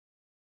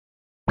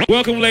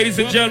Welcome, ladies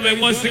and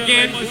gentlemen, once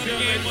again.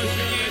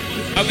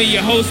 I'll be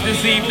your host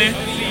this evening.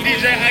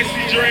 DJ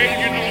Icy Dre,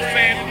 you know what I'm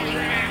saying?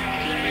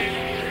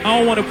 I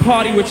don't want to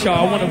party with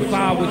y'all, I want to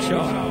vibe with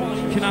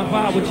y'all. Can I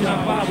vibe with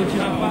y'all? Vibe with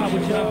y'all, vibe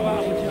with y'all,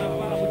 vibe with y'all,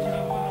 vibe with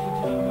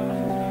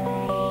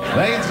y'all.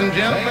 Ladies and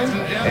gentlemen,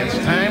 it's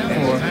time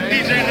for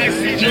DJ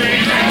Icy Dre.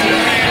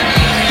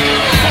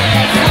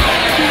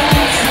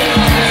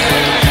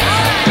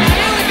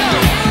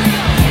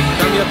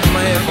 Turn me up in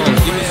my headphones.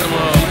 Give me some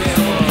more music.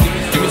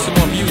 Give me some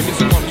more music.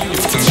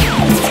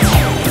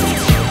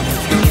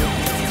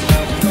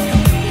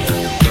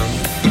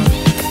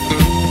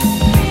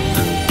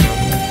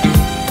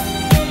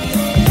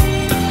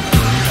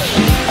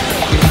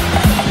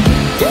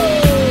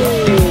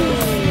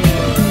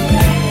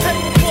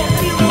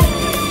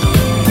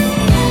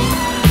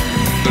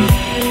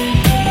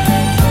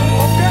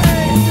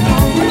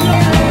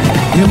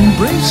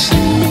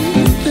 Embracing me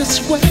this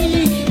way,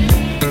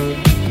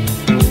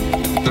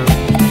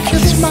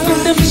 kiss my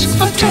lips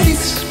for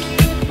taste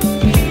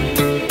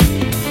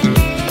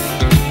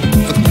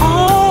of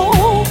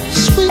all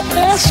sweet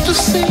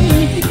ecstasy.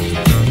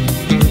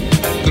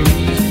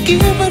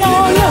 Give it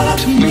all up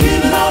to me.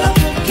 Give it all up,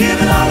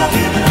 give it all up,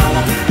 give it all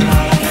up, give it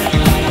all up.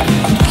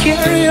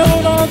 Carry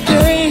on all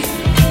day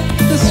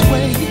this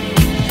way.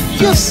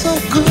 You're so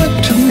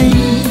good to me.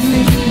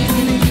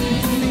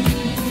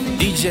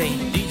 DJ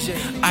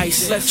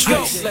Ice, let's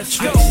go. She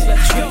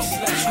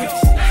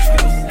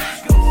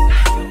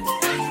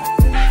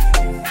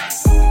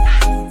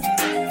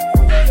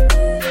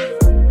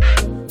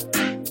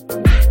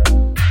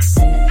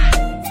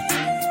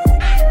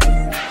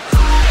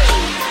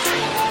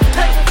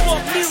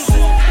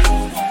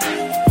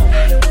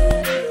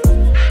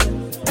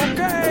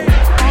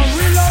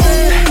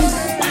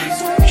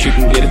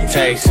can get a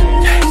taste.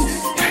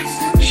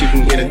 She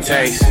can get a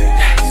taste.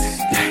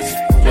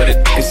 What it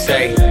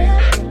say?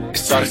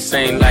 It's all the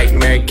same like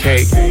Mary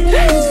Kate.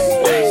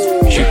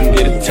 She can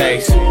get a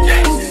taste.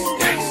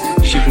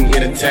 She can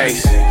get a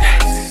taste.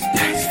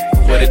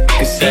 What it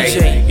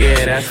say?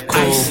 Yeah, that's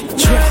cool.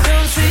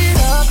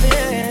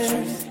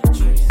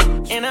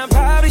 And I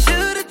probably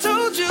should have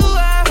told you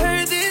I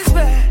heard this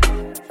back.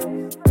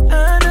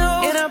 I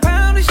know. And I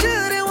probably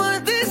shouldn't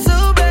want this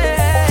so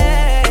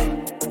bad.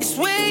 It's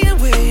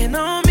weighing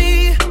on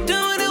me.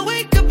 Don't wanna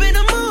wake up in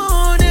the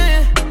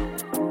morning.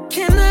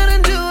 Cannot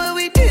undo what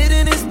we did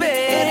in this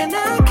bed. And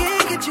I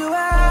can't get you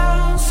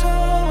out, so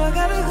I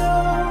gotta go.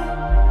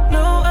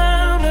 No,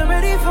 I'm not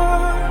ready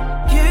for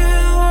you.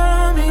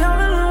 Want me all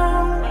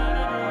alone,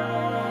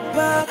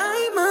 but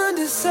I'm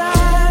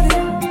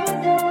undecided,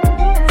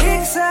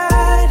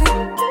 excited,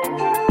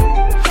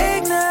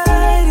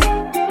 ignited,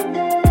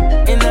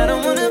 and I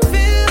don't wanna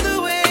feel the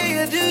way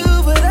I do,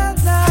 but I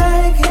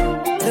like it.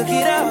 Look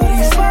at all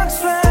these sparks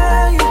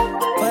flying,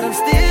 but I'm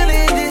still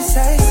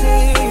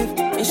indecisive.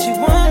 And she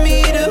want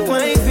me to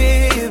wife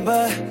it,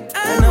 but I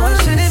know I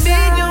shouldn't be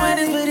doing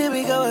this, but here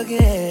we go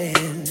again.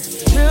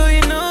 Girl,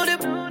 you know that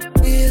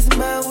is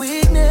my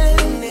weakness.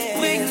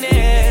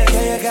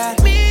 Yeah, you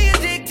got me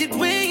addicted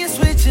when you're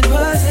switching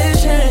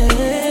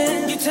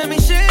positions. You tell me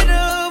shut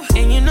up,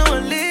 and you know I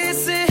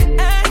listen.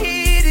 I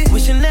hate it,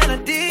 wishing that I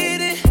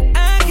did it.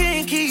 I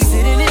can't keep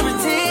sitting and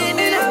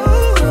pretending.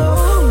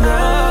 Oh,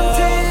 no.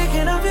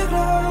 Taking off your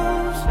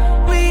clothes,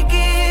 we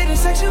getting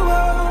sexual.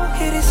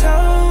 It is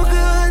so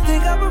good,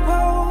 think I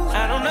propose.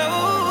 I don't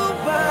know,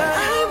 but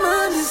I'm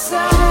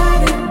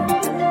undecided,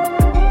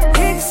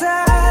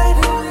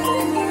 excited,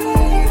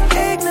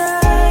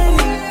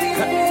 ignited,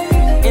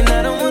 and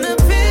I don't wanna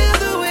feel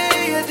the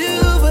way I do,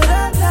 but I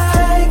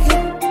like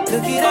it.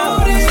 Look at all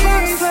these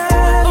sparks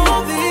flying,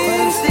 but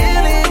I'm still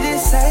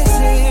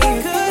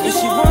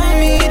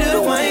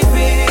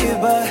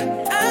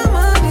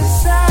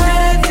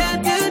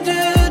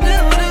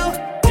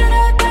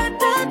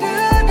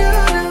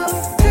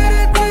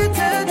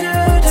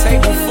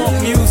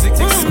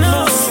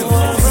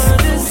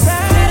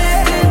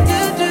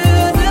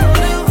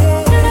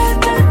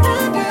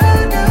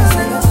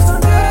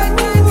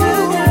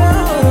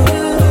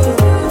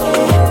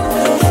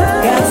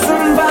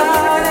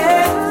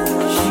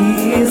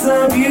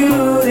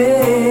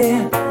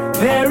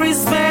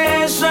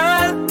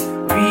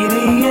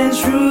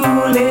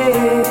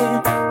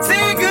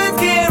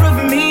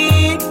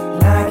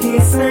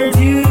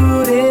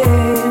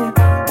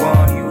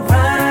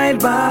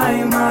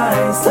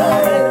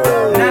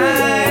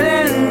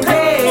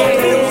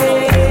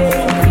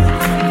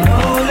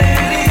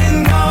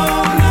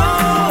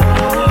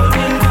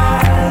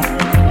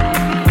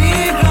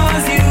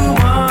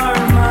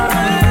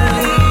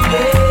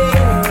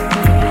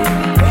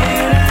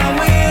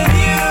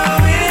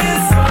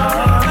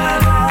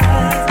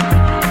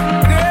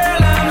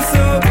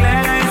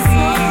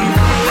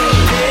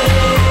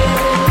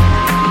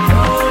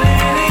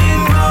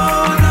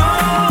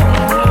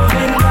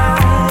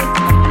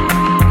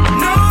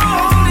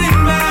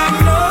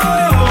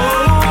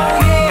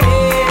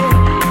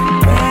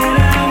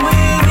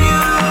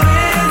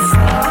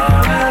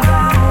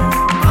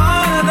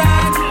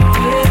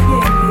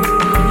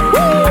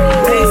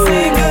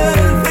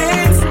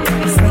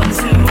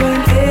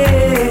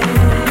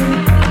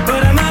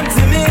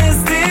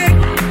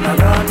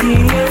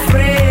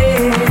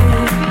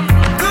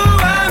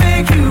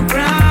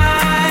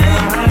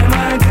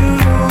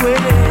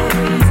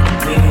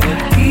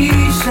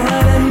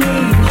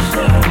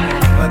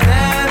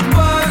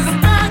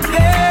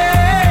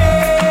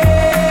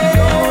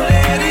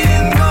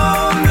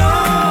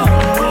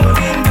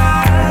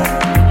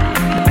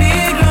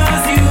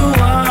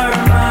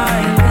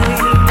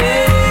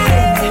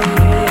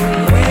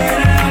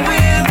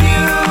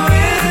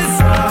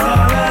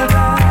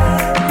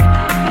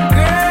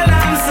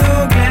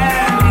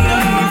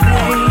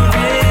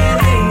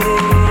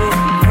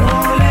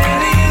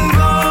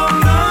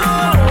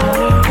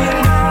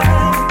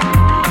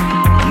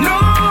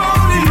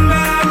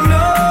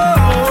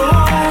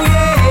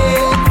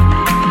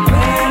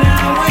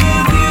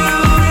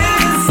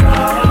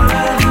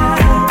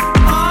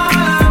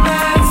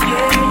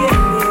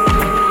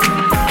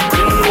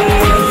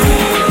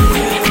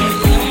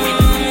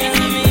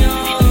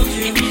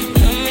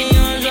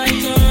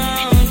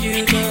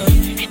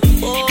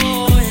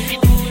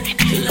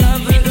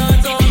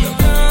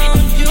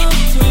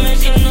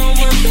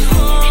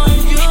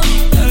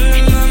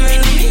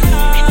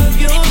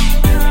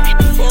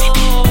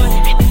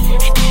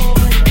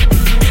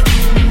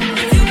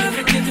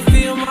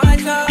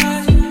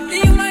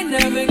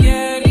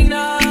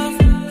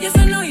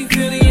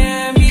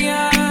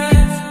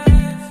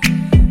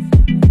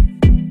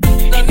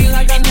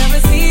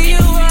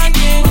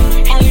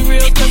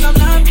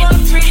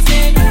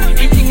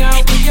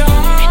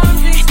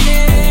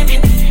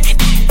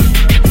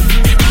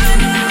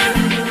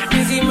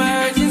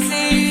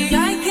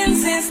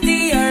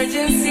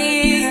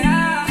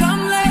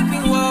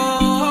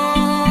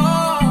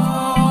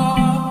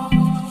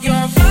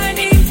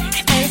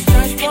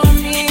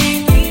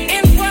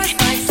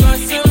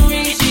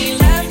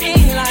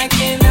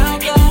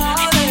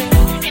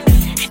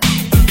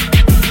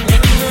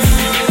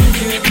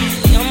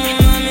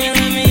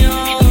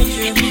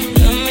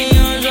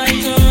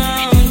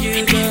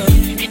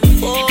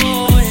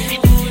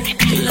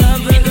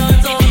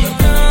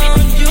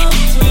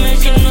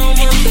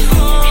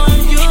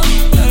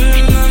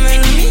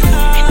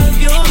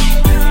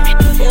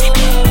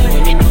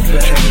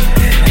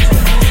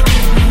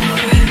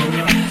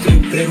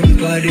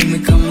mujer y mi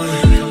cama.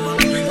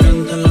 Me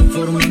encanta la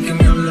forma en que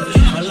me hablas.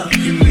 Ojalá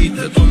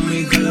invita a tu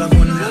amiga a la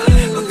buena,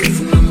 pa' que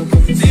fumemos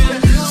con fuego.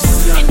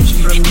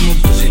 Siempre andamos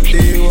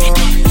positivo.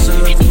 Esa es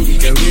la funky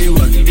que vivo,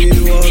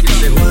 activo. Que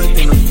se jode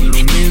que no es lo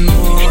mismo.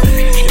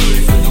 Yo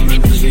disfruto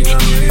mientras siga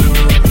vivo.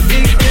 Y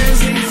que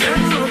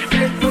sincero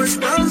que tú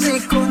estás y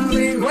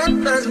conmigo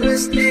estás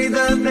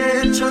vestida de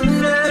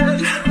Chanel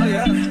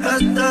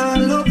hasta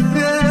los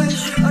pies.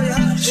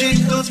 Si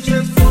tú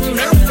te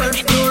pones al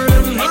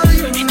problema,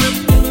 yo me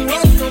pongo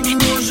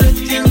como se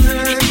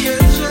tiene que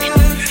ser.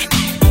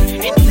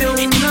 De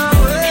una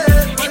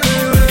vez,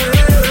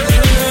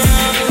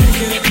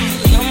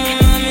 Come on,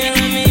 mommy,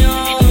 let me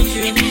hold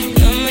you.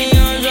 Got me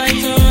arms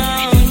right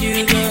around you,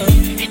 girl.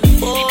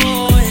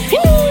 Boy,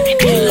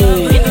 your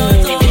love ain't no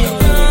talk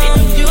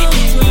around you.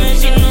 So make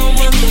sure no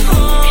one can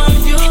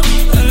harm you.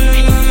 Come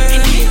on, mommy,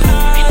 let me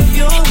have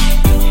you.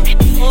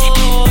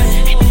 Boy,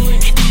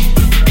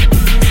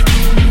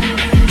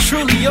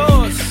 Truly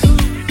yours.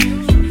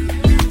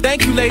 Thank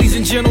you, ladies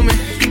and gentlemen.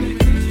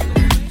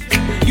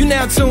 You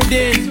now tuned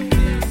in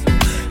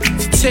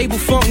to Table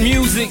Funk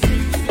Music.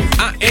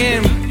 I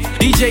am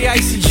DJ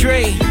Icy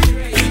Dre.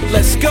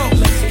 Let's go. I've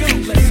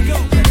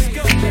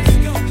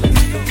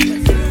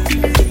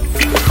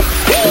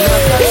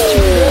got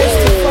students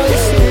to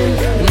voicing,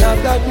 and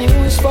I've got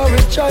news for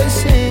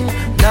rejoicing.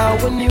 Now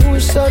a new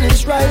sun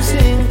is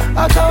rising,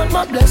 I count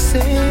my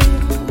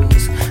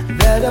blessings.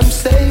 That I'm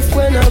safe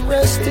when I'm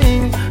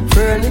resting,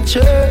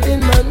 furniture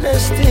in my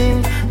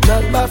nesting.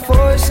 Not by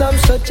force I'm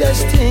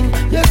suggesting,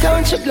 you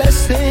count your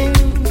blessings.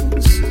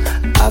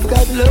 I've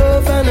got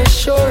love and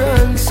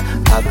assurance,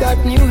 I've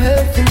got new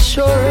health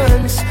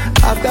insurance,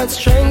 I've got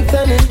strength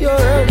and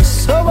endurance.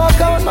 So I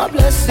count my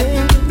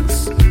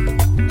blessings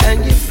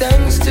and give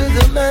thanks to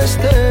the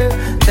Master,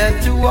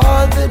 that through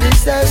all the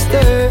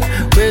disaster,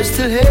 we're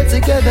still here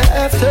together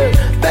after.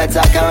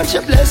 Better count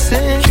your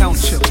blessings.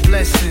 Count your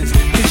blessings.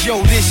 Cause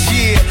yo, this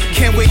year,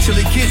 can't wait till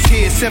it gets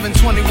here.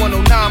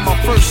 7/20/109, my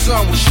first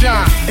son will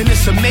shine. And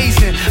it's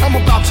amazing, I'm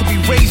about to be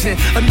raising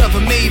another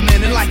made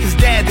man. And like his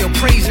dad, they'll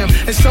praise him.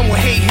 And some will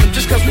hate him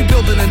just cause we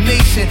building a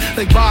nation.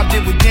 Like Bob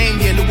did with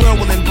Game, yeah, the world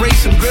will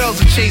embrace him. Girls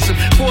will chase him.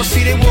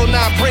 4C, they will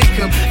not break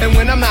him. And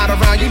when I'm not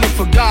around, you look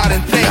for God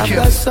and thank him.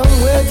 I've got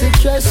somewhere to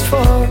dress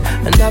for,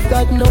 and I've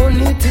got no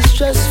need to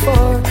stress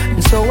for.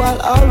 And so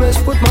I'll always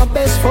put my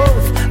best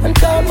forth and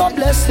count my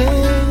blessings.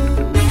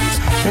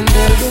 And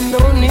there'll be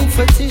no need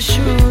for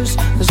tissues,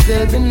 cause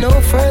there'll be no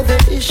further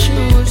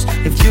issues.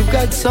 If you've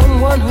got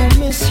someone who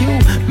miss you,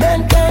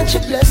 man, count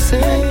your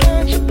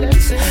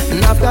blessings.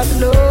 And I've got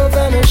love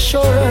and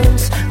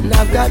assurance, and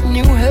I've got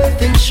new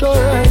health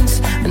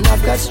insurance, and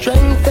I've got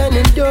strength and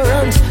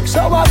endurance. So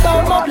I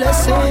count my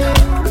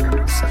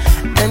blessings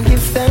and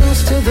give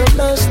thanks to the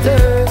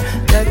Master,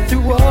 that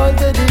through all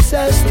the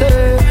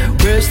disaster,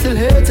 we're still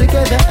here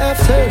together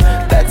after.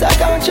 Better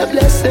count your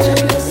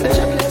blessings.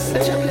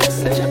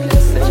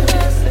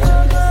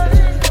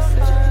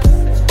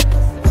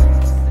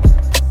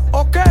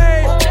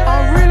 Okay,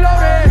 I'm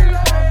reloaded.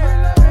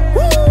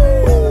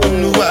 I'm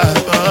the wild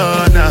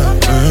boy now.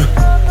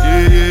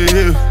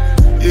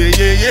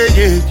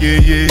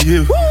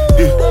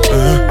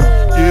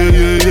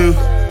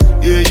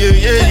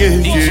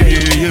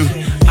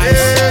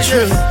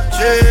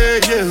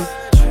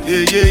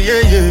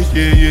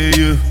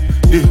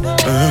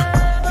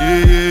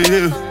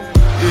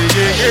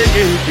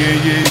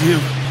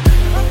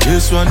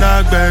 This one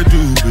I better do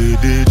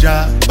with the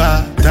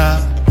jabata.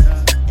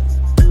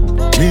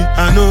 Me, I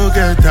no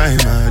get time,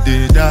 I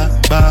did that,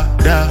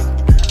 da.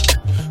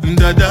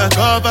 Dada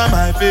cover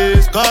my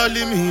face,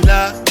 calling me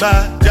la ba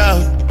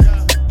down.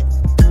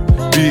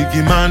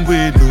 Biggie man, we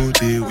know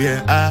they wear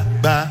a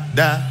ba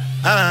da.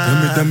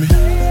 Tell me,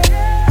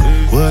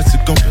 what's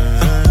it gon'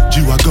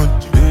 G-Wagon,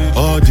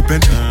 all the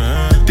Bentley,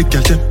 the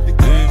girl them,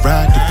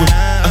 ride the whip.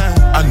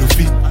 I no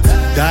fit,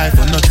 die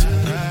for nothing.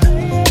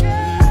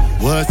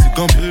 What's it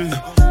gon'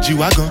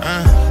 G-Wagon,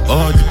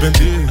 all the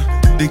Bentley,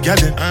 the girl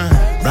them,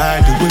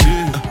 ride the whip.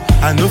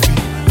 I no fit,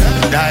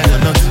 die for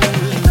nothing.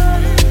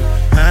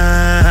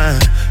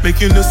 Make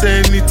you no say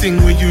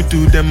anything when you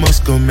do, them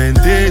must commend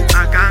it.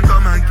 I can't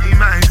come and keep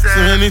myself.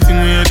 So anything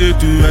when you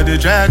do, I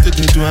try to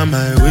do on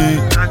my way.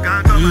 I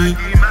can't come and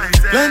keep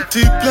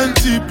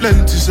myself.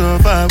 Plenty so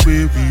far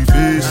we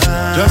face.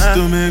 Just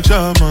to make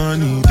sure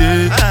money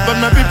day. But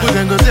my people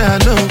can go say I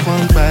know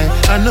one buy,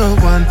 I know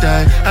one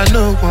die, I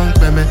know one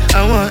payment.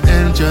 I want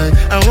enjoy,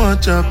 I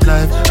want job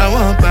life, I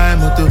want buy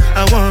motor,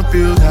 I want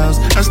build house,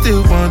 I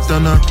still want to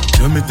know.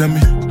 Tell me,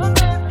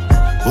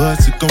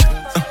 what's it gon'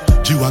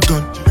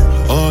 G-Wagon,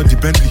 all the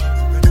Bentley,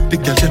 the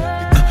girl them,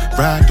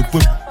 ride the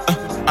whip,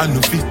 I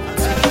no fit,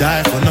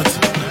 die for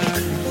nothing.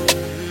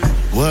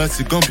 What's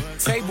it gon' be?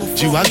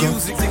 G-Wagon,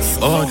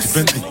 all the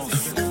Bentley,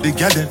 the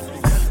girl them,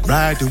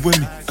 ride the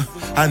whip,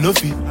 I no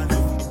fit.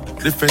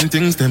 Different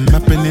things them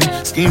happening,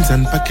 schemes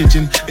and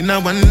packaging. In a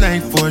one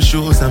night for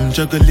shows I'm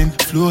juggling.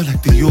 Flow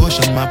like the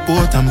ocean, my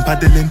boat I'm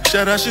paddling.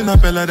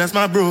 Sharashina Bella, that's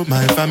my bro,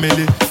 my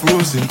family.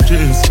 Frozen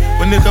dreams.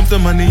 When it comes to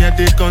money, I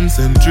they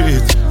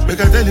concentrate. Make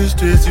I tell you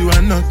straight, you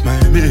are not my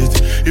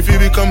mate. If you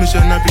become a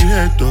shall not be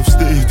head of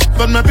state.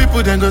 But my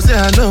people then go say,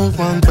 I know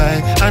one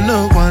buy, I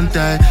know one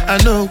die, I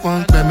know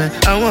one payment.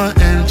 I want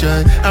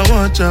enjoy, I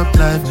want job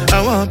life,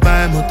 I want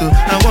buy motor,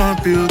 I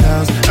want build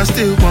house, I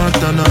still want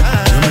to know.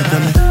 Tell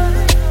me,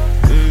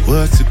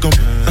 what's it gon'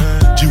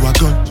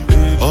 G-Wagon,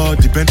 all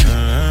depend.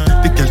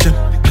 The kitchen,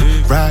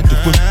 ride the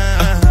whip,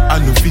 I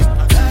know feet,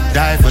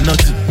 die for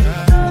nothing.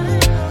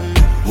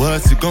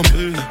 What's it gon'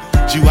 be?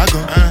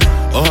 G-Wagon,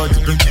 all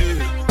depend.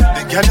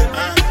 The kitchen,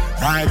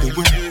 ride the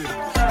whip,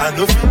 I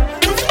know feet,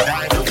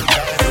 die for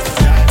nothing.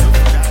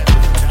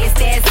 It's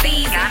that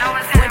season,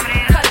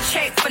 cut a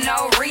check for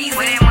no reason.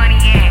 Where that money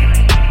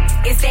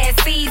at? It's that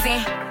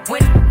season,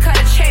 cut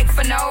a check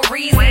for no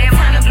reason.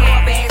 Time to blow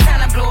a bag,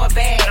 time to blow a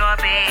bag.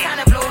 Time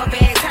to blow a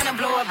bag, time to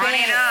blow a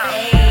bag.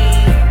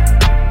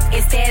 Hey,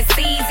 it's that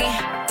season,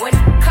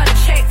 cut a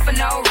check for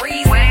no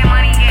reason. Where that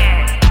money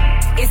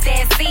at? It's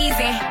that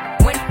season,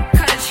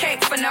 cut a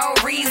check for no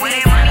reason. Where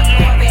that money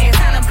at?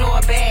 Time to blow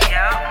a bag,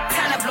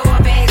 time to blow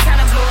a bag, time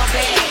to blow a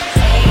bag.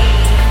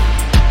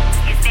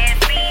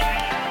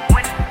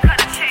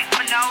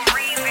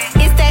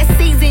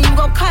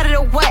 Cut it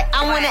or what?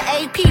 I want an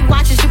AP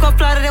watches, you gon'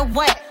 flood it or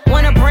what?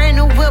 Want a brand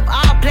new whip,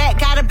 all black,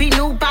 gotta be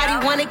new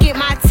body. Wanna get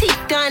my teeth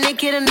done and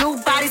get a new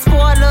body.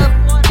 Spoil up,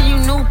 you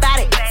knew about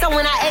it. So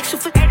when I ask you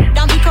for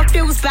don't be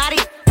confused about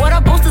it. What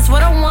are boosters,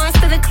 what are ones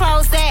to the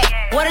clothes at?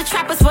 What are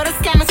trappers, what are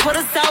scammers, what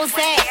are those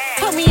at?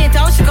 Put me in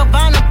Dolce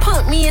Gabbana,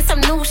 put me in some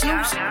new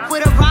shoes.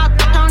 With a rock,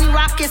 Tony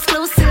Rock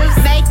exclusives.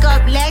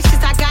 Makeup, lashes,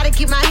 I gotta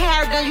get my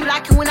hair done. You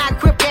like it when I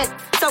grip that,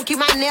 so get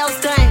my nails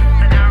done.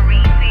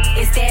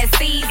 It's that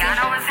season,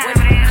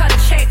 cut a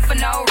check for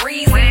no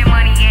reason. Where that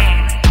money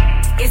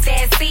at? It's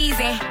that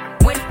season,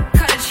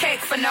 cut a check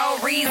for no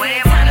reason.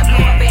 Time to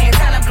blow a bag,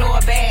 time to blow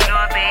a bag.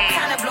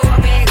 Time to blow a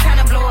bag, time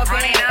to blow a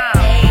bag.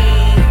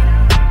 Hey,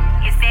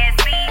 it's that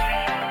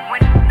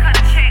season, cut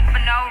a check for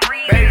no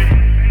reason.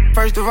 Baby,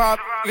 first of all,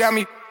 you got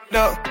me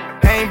up.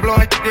 I ain't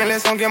blowing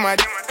unless I'm get my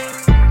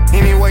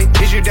anyway,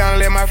 is you down to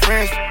let my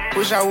friends?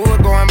 Wish I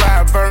would go and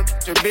buy a burn,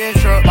 your Benz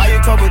truck. Buy you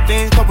a couple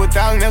things, couple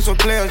thousand, that's what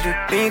players do.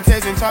 Lean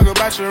text and talk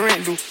about your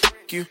rent, do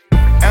you.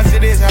 Answer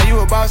this, how you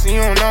a boss and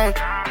you don't know.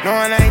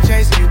 Knowing I ain't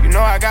chasing you, you know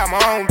I got my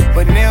own.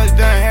 But nails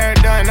done, hair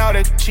done, all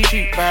that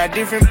cheap. Buy a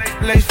different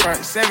lace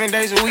front, 7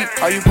 days a week.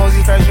 All you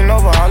posting fashion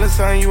over, all of a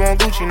sudden you want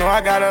Gucci. Know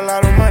I got a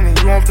lot of money,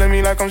 you won't play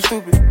me like I'm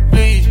stupid,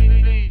 please.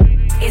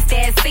 It's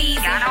that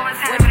season,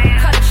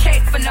 cut a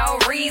check for no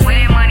reason. Where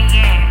that money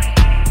at?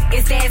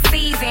 It's that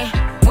season,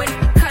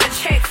 cut a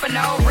check for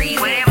no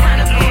reason. Time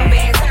to blow a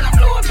bag, time to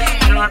blow a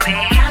bag.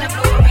 Time to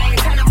blow a bag,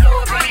 time to blow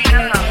a bag.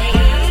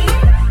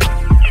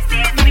 It's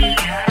that season,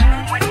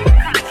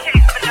 cut a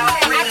check for no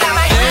reason.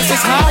 This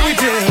is how we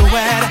do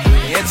it.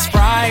 It's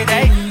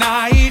Friday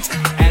night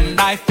and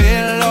I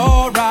feel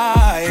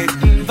alright.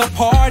 The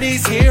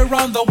party's here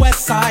on the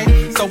west side,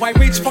 so I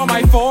reach for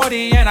my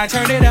 40 and I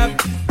turn it up.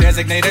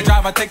 Designated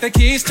driver, take the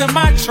keys to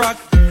my truck.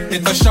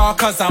 Hit the shawl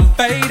cause I'm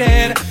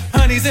faded.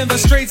 Honey's in the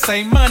streets,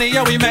 say money,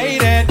 yo, we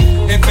made it.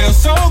 It feels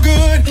so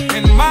good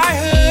in my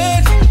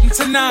hood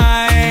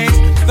tonight.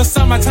 The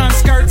summertime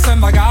skirts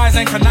and the guys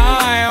ain't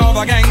canine. All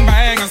the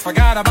gangbangers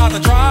forgot about the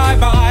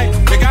drive-by.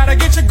 You gotta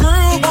get your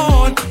groove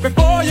on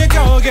before you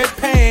go get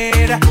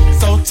paid.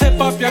 So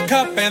tip up your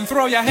cup and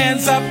throw your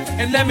hands up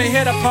and let me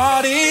hit a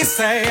party.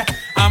 Say,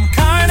 I'm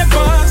kinda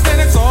buzzed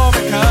and it's all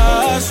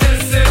because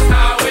this is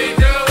how we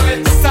do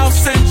it. South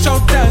Central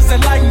does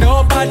it like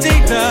nobody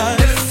does.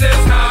 This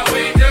is how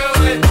we do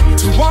it.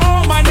 To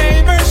all my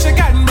neighbors, you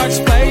got much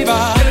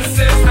flavor. This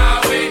is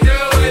how we do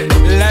it.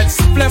 Let's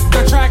flip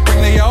the track,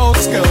 bring the old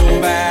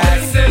school back.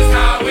 This is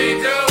how we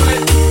do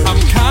it. I'm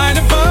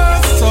kinda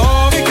buzzed, so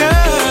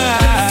because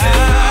this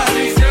is how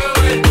we do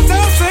it.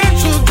 South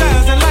Central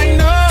does it like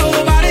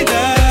nobody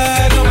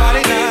does.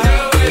 Nobody does.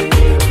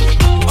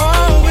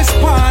 Oh, it's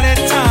party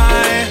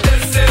time.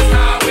 This is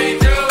how we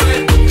do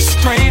it.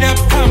 Straight up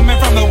coming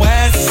from the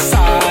west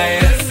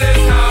side. This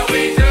is how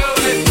we do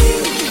it.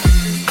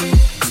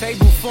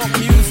 Table funk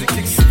music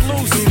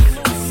exclusive.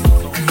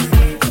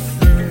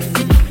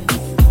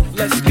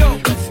 Let's go.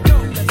 Let's go.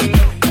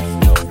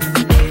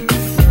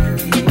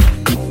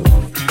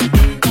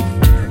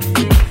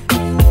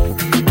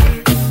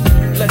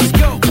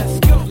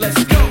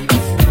 Let's go.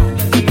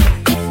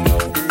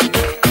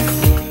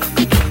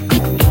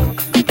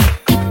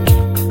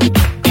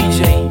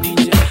 DJ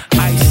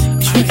Ice.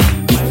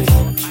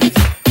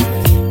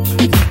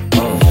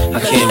 I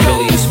can't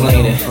really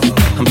explain it.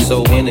 I'm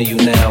so into you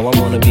now. I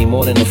wanna be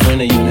more than a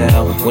friend of you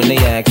now. When they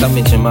ask, I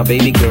mention my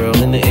baby girl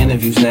in the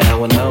interviews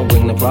now. And I don't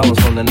bring the problems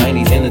from the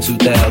 90s and the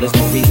 2000s. There's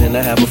no reason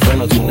to have a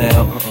friend or two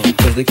now.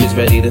 Cause the kid's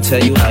ready to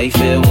tell you how he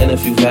feel in a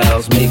few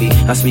vows. Maybe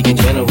I speak in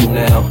general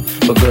now.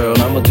 But girl,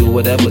 I'ma do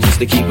whatever just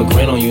to keep a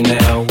grin on you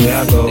now. Where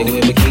I go, they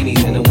wear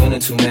bikinis in the winter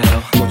too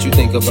now. What you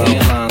think think about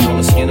tan lines on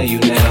the skin of you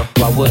now.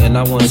 Why wouldn't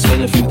I want to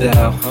spend a few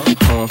thou?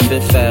 On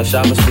Fifth Ave,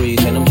 shopping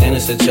sprees, and them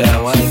dinners a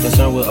chow. I ain't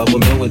concerned what other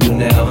men would do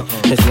now.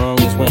 As long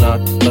as when I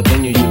up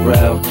in you, you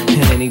growl.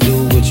 And any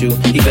dude with you,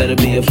 he better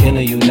be a fan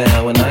of you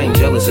now. And I ain't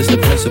jealous, it's the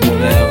principle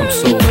now. I'm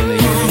so into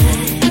you.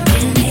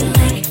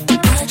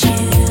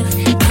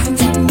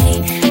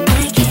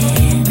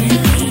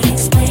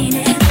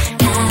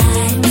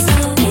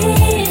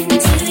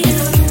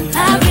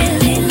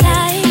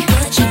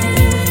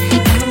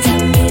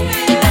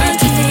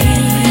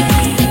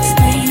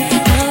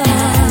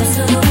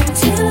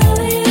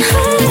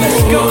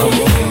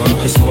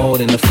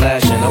 In the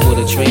flashing, I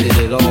would've traded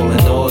it all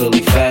in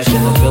orderly fashion.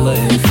 The villa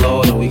in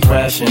Florida, we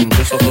crashing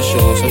just off the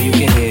shore, so you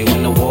can hear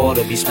when the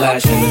water be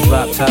splashing. The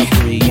drop top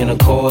 3 in a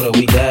quarter,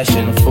 we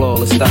dashing. The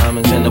flawless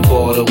diamonds in the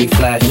border, we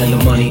flashing. The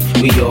money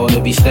we ought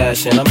to be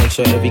stashing. I make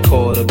sure every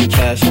quarter be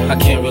cashing. I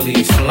can't really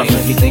explain. My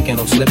friends be thinking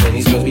I'm slipping,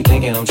 these girls be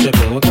thinking I'm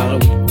tripping. What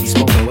kind of be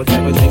smoking? What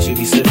type of drinks you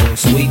be sipping?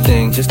 Sweet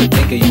thing, just to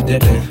think of you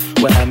dipping.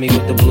 What had me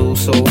with the blues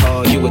so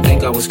hard, you would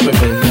think I was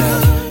crippin'.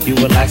 Now you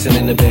relaxing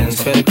in the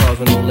bins, credit cards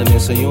with no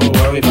limits, so you don't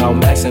worry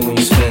about maxing when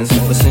you spend.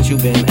 But since you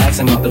been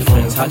asking about the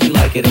friends, how'd you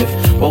like it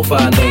if both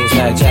our names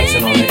had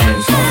Jackson on the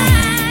ends?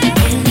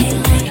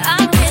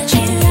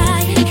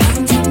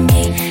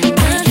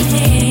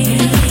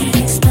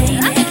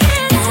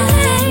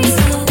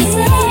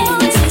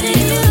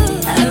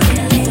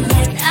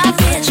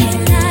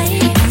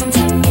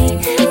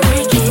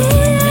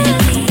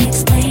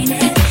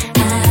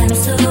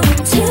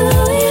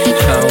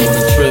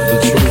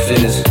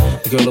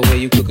 Girl, the way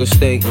you cook a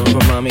steak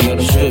remind me of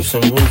the strips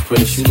and roof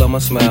Chris. You love my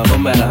smile, no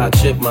matter how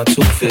chipped my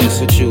tooth is.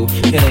 With you,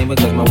 it ain't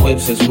because my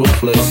whips is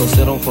ruthless. So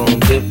sit on chrome,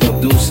 dipped up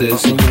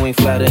deuces. And you ain't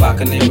flattered by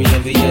Canary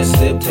and VS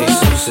dip, take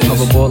sources.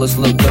 Other ballers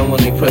look dumb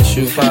when they press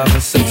you, 5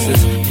 and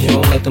 6s. You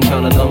don't let them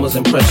kind of numbers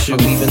impress you.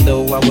 Even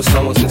though I was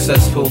somewhat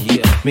successful,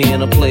 me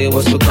and a player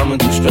was becoming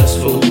too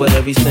stressful. But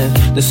ever since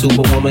the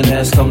superwoman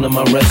has come to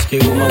my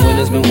rescue, my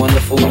winter's been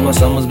wonderful and my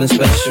summer's been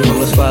special.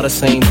 Let's fly the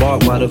same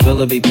bark while the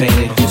villa be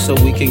painted, just so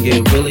we can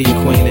get really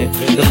acquainted.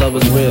 The love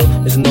is real,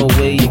 there's no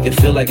way you can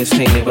feel like it's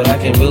tainted, but I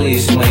can really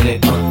explain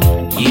it.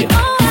 Yeah.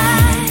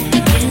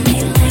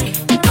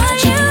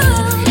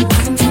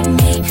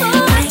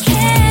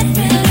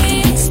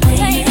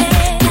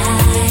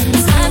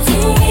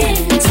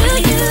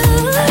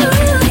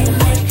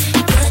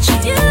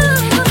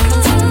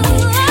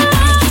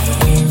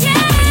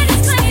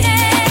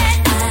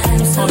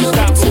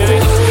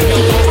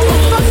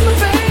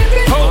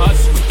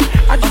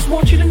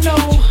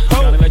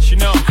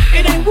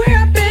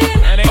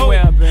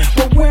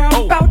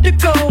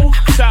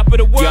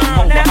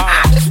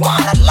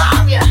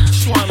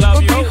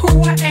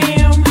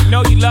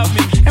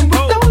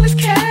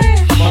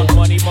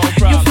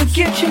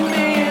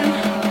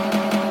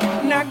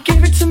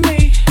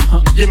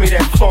 Give me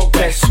that funk,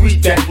 that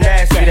sweet, that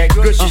nasty, that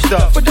gushy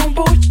stuff. But don't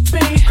bullshit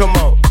me. Come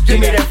on, give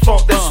me that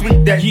funk, that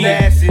sweet, that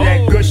nasty,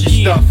 that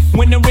gushy stuff.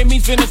 When the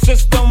Remy's in the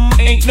system,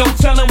 ain't no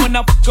telling when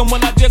I fuck 'em,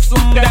 when I diss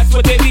 'em. That's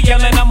what they be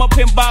yelling. I'm a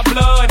pimp by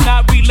blood,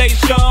 not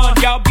relation.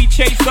 Y'all be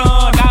chasing,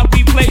 I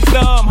replace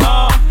them,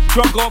 huh?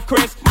 Drunk off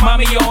Chris,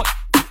 mommy on.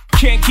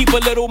 Can't keep a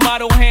little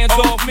model hands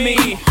off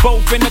me.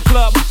 Both in the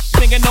club,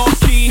 singing on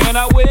key, and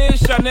I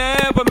wish I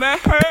never met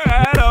her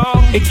at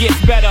all. It gets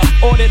better,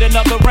 ordered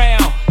another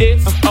round.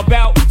 It's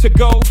about to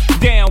go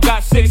down.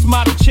 Got 6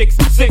 model chicks,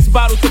 6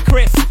 bottles of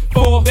Chris,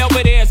 4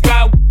 Belvedere's,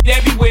 got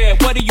everywhere.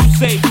 What do you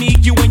say?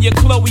 Need you in your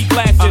Chloe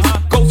glasses.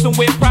 Go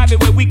somewhere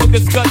private where we can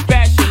discuss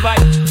fashion, like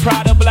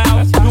Prada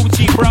blouse,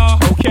 Gucci bra,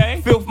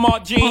 okay? Filth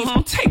Mart jeans,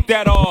 take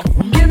that off.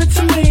 Give it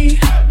to me.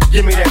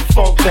 Give me that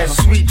funk, that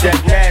sweet,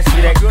 that nasty,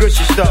 that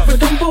gushy stuff. But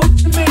don't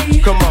bullshit me.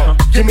 Come on,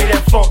 give me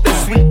that funk,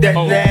 that sweet, that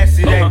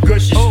nasty, that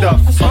gushy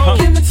stuff.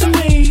 Give it to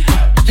me.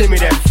 Give me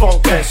that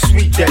funk, that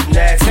sweet, that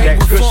nasty, that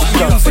gushy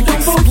stuff. But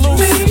don't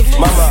bullshit me.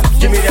 Mama,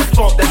 give me that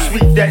funk, that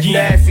sweet, that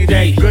nasty,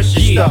 that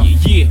gushy stuff.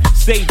 Yeah,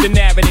 save the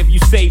narrative, you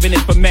saving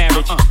it for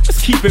marriage.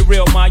 Let's keep it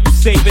real, ma, you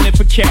saving it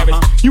for carrots.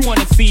 You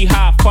wanna see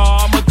how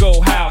far I'ma go,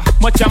 how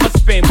much I'ma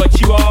spend,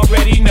 but you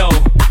already know.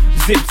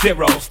 Zip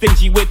zero,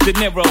 stingy with De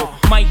Niro.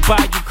 Might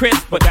buy you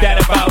crisp, but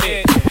that about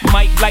it.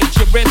 Might light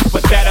your wrist,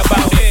 but that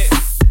about it.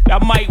 I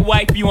might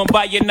wipe you and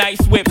buy you a nice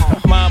whip,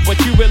 mom, but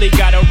you really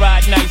gotta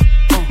ride nice.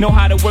 Know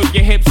how to work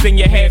your hips and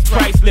your head's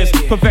priceless.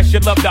 Profess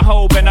your love to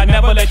hold, and I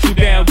never let you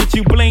down. Get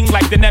you bling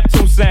like the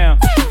Neptune sound.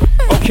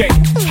 Okay,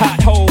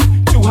 hot hole,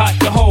 too hot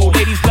to hold.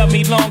 Ladies love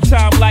me long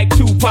time like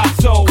Tupac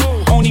soul.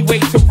 Only way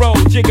to roll,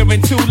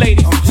 jiggering 2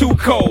 ladies, too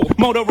cold.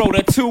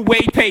 Motorola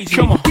 2-way page.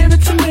 Come on, give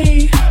it to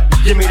me.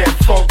 Give me that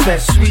funk,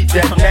 that sweet,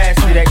 that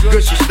nasty, that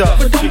gushy stuff.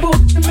 But don't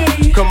bullshit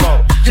me. Come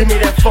on, give me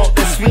that funk,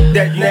 that sweet,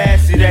 that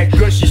nasty, that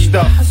gushy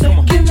stuff.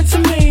 Give it to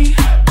me.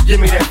 Give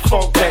me that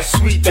funk, that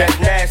sweet, that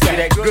nasty,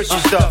 that gushy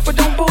stuff. But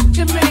don't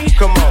bullshit me.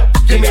 Come on,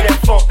 give me that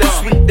funk, that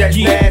sweet, that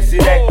nasty,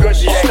 that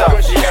gushy stuff.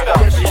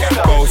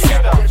 Bossy,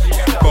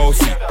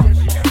 bossy,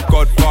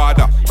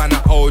 Godfather, man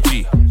a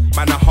OG,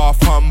 man a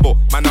half humble,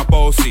 man a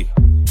bossy.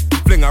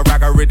 Fling a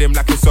rag a rhythm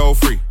like it's all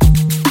free.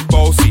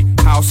 Bossy,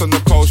 house on the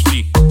coast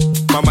G.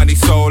 My money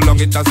so long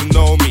it doesn't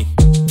know me.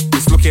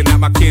 It's looking at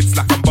my kids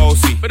like I'm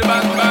bossy. Yo, Idris,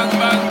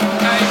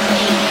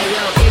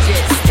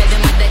 tell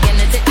them what they're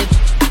gonna take the.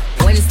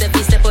 When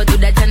step out, do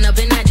that turn up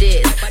in a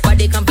dish.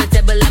 Body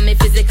comfortable, I'm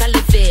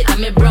physically fit.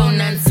 I'm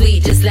brown and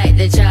sweet, just like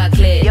the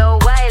chocolate. Yo,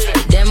 Wiley,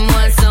 them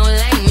ones sound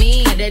like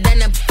me. Other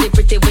than a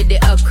pretty with the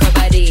okra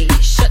body.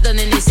 Shut down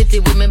in the city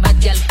with me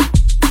bad girl.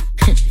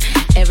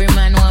 Every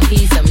man want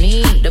piece of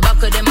me. The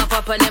back of them a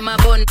pop and them a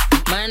bun.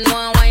 Man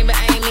want wine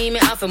behind me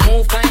have to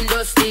move kind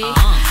dusty.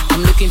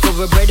 I'm looking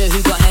for a brother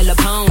who got hella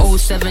pound.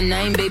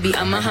 079, baby,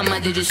 I'm a hammer,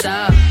 did you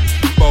stop?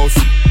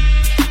 Bossy,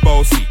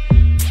 bossy,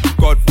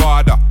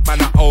 Godfather,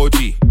 man a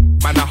OG.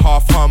 Man a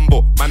half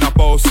humble, man a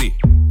bossy.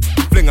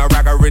 Fling a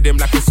rag a rhythm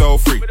like it's all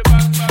free.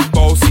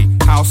 Bossy,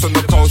 house on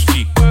the coast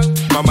G.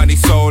 My money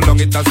so long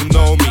it doesn't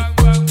know me.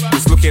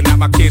 It's looking at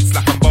my kids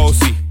like I'm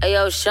bossy. Hey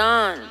yo,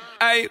 Sean.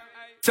 Hey,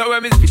 so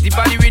when me spitty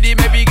body with it,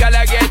 maybe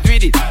gala get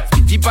with it.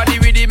 Spitty body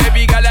with it,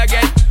 maybe gala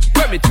get.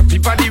 When me choppy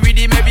body with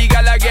it, maybe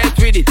gala get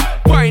with it.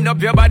 Wind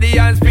up your body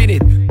and spin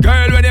it.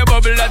 Girl, when you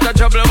bubble, that's a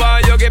trouble.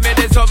 Why you give me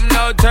this something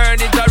now?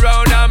 Turn it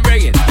around and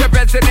bring it. You're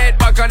pressing it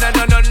back on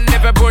and on.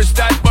 If you push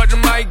that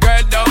button, my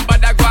girl down,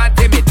 but I can't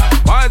timid.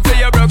 Once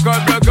you broke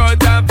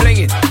out and fling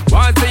it.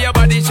 Once your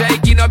body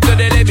shaking up to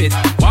the limit.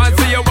 Once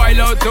you wild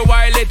out to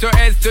wild it to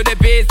S to the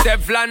base,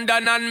 Steph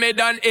London and mid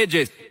on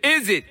edges.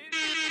 Is it?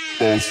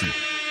 Bossy.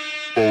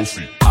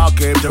 Bossy. I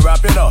came to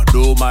rap it up,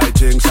 do my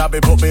thing. Sabi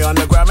put me on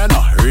the gram and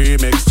a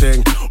remix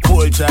thing.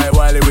 Hold tight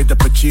Wiley with the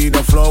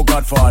Pacino flow.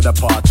 Godfather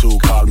part 2,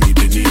 call me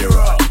De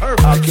Niro.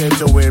 I came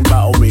to win,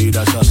 battle me,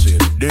 that's a sin.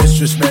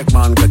 Disrespect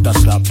man, get a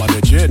slap on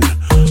the chin.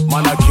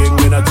 Man a king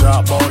in a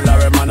top, oh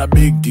Larry, man a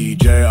big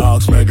DJ,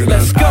 Ox, Megan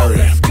and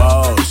Harry.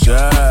 Bossy,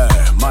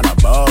 man a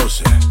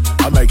bossy.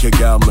 I make your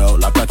girl melt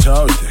like a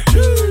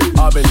toasty.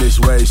 I'll be this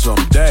way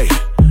someday,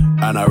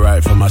 and I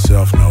write for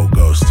myself, no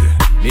ghosting.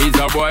 Needs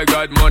a boy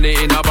got money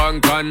in a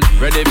bank on.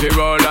 Ready for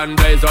roll and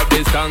blaze up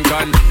this tank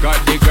on.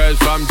 Got the girls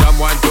from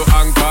Taiwan to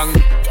Hong Kong.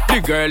 The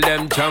girl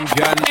them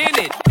champion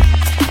in it.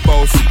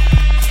 Bossy,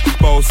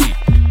 bossy,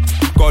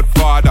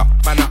 Godfather,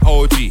 man a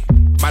OG.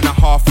 Man a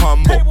half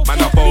humble, man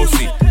a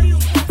bossy.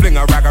 Fling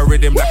a rag a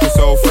rhythm like it's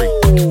all free.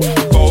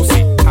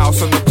 Bossy,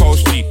 house on the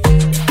coast G.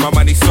 My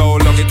money so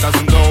long it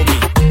doesn't know me.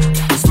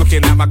 It's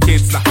looking at my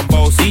kids like I'm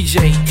bossy.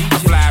 DJ, I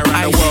fly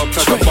around the world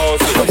cause I'm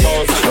bossy, I'm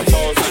bossy, I'm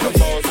bossy, I'm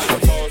bossy.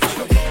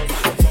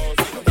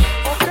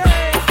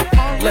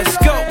 Let's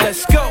go,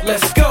 let's go,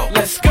 let's go,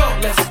 let's go,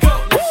 let's go.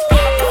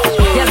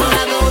 Ya son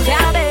las 12,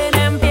 a ver,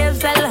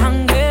 empieza el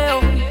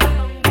jangueo.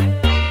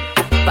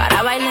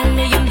 Para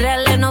bailarle y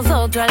entrarle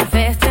nosotros al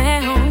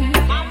festejo.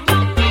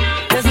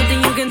 There's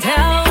nothing you can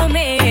tell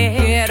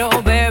me,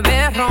 oh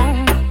bebé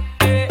ron.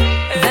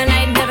 The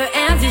night never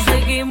ends y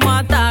seguimos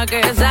hasta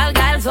que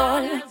salga el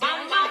sol.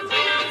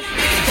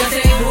 Ya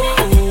sé,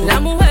 las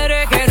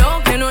mujeres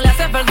que no le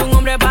hace falta un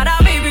hombre para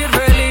vivir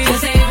feliz. Ya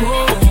sé,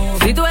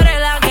 si tú eres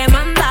la que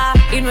manda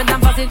y no es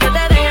tan fácil que te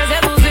dejes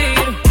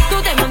seducir.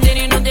 Tú te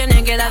mantienes y no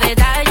tienes que dar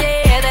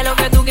detalles de lo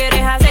que tú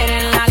quieres hacer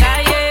en la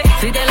calle.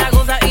 Si te la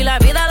gozas y la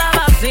vida la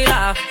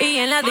vacila y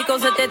en la disco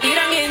se te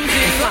tiran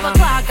encima. 12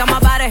 o'clock, I'm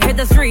about to hit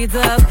the streets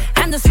up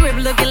and the strip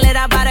looking lit,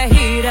 about to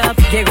heat up.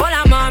 Llegó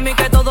la mami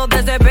que todo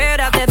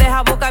desespera, te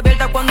deja boca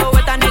abierta cuando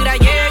esta negra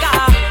llega.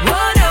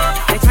 What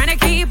up? They're trying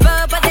to keep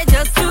up but they're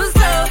just too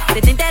slow.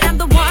 They think that I'm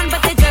the one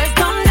but they just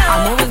don't know.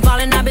 I'm always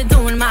ballin', I've been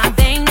doing my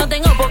thing, no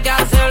tengo por qué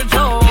hacer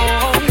show.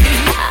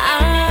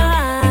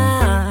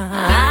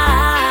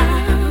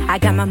 I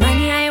got my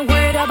money, I ain't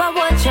worried about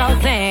what y'all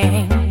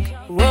think.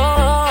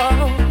 Whoa,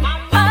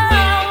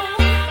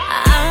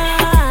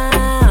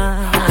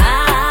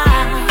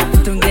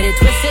 don't get it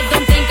twisted,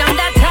 don't think I'm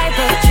that type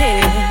of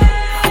chick.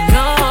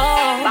 No,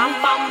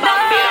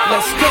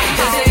 let's go.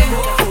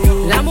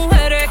 las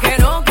mujeres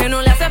que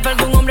no le hace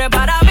falta un hombre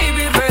para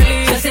vivir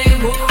feliz.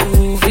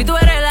 Si tú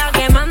eres la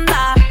que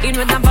manda y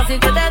no es tan fácil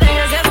que te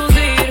dejes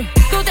seducir.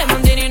 Tú te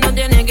mantienes y no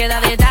tienes que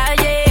dar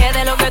detalles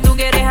de lo que tú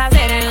quieres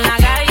hacer en la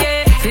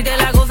calle. Si te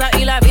la gozas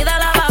y la vida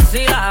la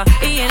vacila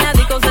y en la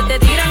disco se te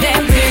tiran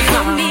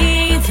encima.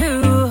 Me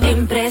to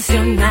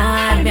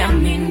impresionarme a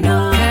mí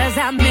no, 'cause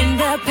I'm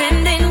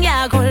independent y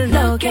hago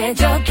lo que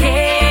yo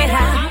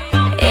quiera.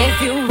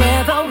 If you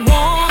ever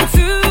want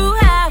to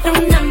have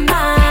una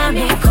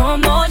mami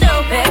como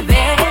yo,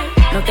 bebé,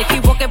 no te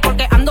equivoques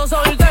porque ando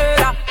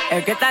soltera.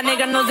 Es que esta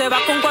negra no se va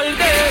con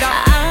cualquiera.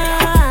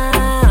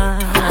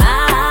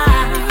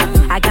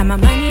 I got my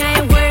money, I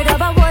ain't worried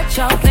about what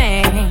y'all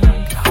think.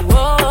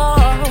 Whoa.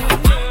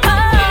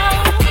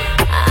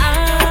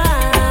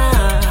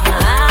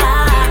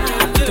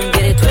 Don't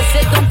get it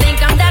twisted, don't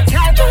think I'm that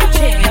type of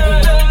chick.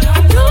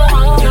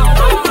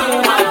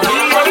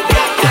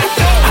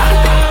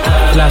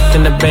 Lost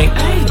in the bank,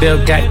 still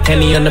got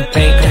Henny on the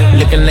paint.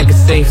 Looking like a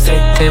safe,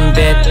 10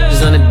 bad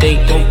just on a date.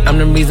 I'm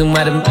the reason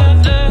why them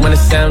wanna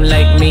sound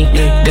like me.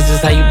 This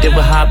is how you deal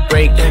with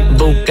heartbreak.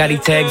 Bugatti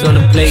tags on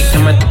the plate,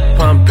 and my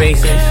pump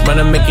bass.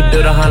 Wanna make you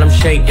do the Harlem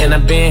Shake, and I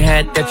been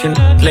had that you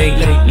plate.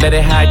 Let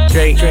it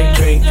hydrate,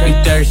 you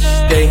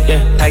thirsty,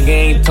 yeah. I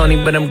ain't Tony,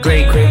 but I'm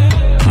great.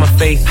 my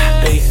face.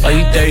 Are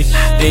you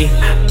thirsty?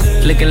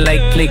 Looking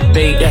like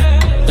clickbait,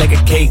 like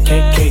a cake.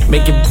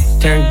 Make it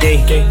turn gay.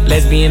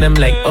 Lesbian, I'm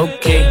like,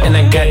 okay. And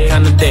I got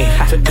kind of day.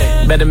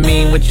 Better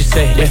mean what you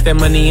say. Yes, that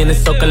money in the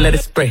soaker, let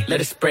it spray.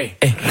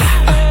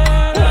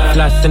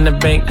 Floss in the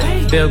bank,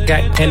 still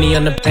got penny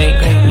on the paint.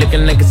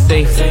 Looking like a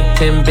safe,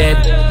 10 bad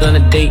on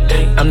a date.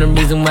 I'm the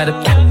reason why the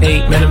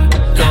hate, man, I'm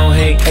gon'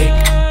 hate.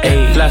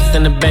 Floss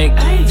in the bank,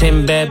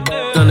 10 bad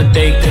on a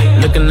date.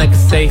 Looking like a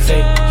safe,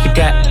 she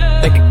got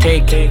like a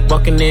cake.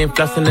 Walking in,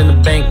 flossing in the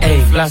bank,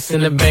 floss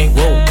in the bank,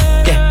 whoa.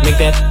 Yeah, make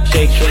that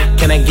shake.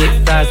 Can I get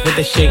fries with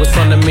the shake? What's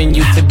on the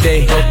menu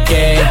today?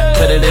 Okay,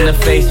 put it in the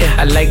face.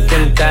 I like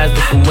them thighs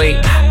with some weight.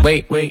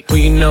 Wait, who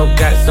you know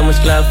got so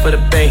much love for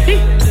the bay?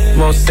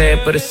 Won't say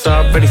it, but it's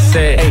already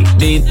said.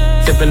 These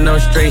sipping on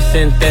straight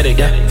synthetic.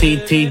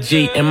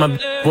 TTG and my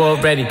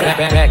already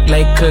back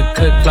like cook.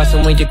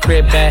 Flossing when your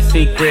crib back.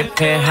 Secret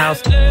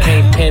penthouse,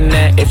 can't pin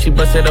that. If she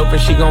bust it open,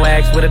 she gon'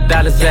 ask where the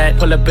dollars at.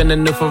 Pull up in a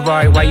new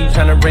Ferrari, why you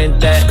tryna rent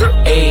that?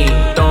 Ayy,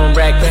 throwing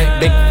racks,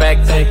 big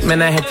facts.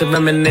 Man, I had to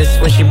reminisce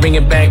when she bring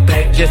it back.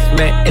 Just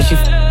met and she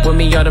with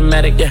me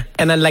automatic,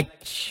 and I like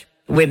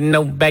with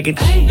no baggage,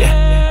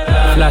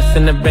 Floss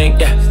in the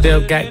bank,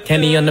 still got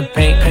candy on the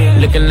paint.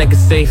 Looking like a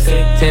safe,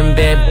 10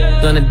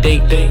 bad on a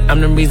date.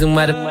 I'm the reason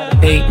why the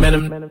hate, man,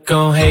 I'm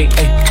gon' hate.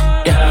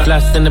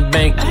 Floss in the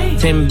bank,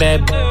 10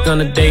 bad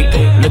on a date.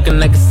 Looking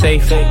like a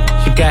safe,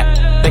 she got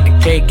like a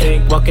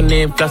cake. Walking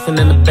in, flossing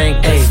in the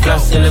bank,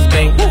 floss in the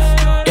bank.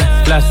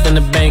 Floss in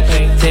the bank,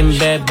 10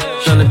 bad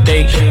on a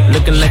date.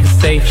 Looking like a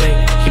safe,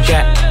 she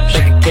got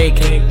like a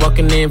cake.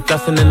 Walking in,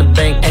 flossing in the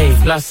bank,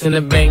 floss in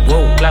the bank,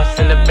 whoa, floss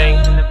in the bank.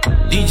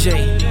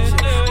 DJ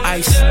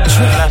Ice,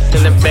 floss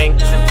in the bank,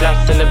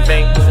 floss in the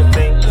bank.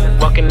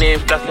 Walking in,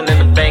 flossing in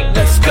the bank,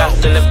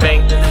 floss in the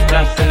bank,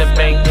 floss in the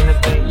bank.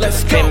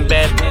 Let's go. 10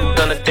 bad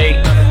on a date,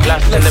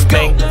 floss in the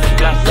bank,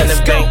 floss in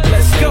the bank.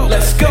 Let's go,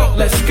 let's go,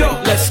 let's go,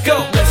 let's go,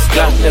 let's go.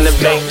 Floss in the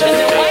bank, in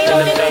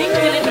the bank.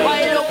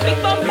 Big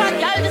bumper,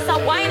 girl, this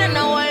a wine and a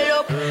wall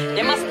up.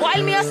 They must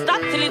spoil me a stop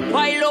till it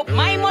pile up.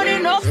 My money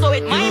enough, so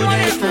it my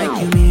money. Dance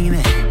like you mean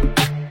it.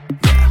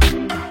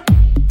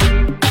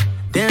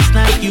 Dance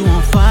like you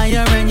on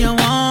fire and you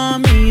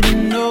want me to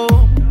know.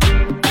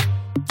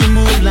 You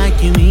move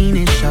like you mean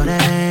it, shorty.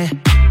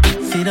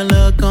 See the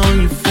look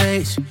on your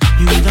face.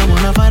 You either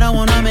wanna fight or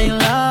wanna make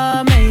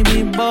love,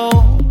 maybe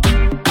both.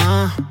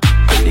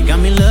 They got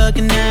me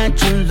looking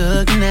at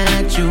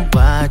you,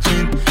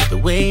 watching the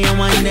way you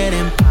wind it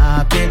and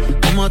pop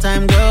it. One more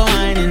time, girl,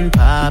 wind and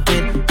pop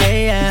it.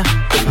 Yeah.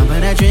 But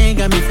that drink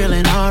got me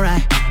feeling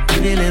alright.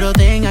 Pretty little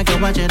thing, I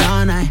can watch it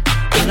all night.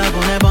 Pull up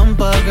on that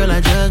bumper, girl,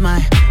 I just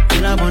might.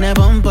 Pull up on that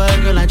bumper,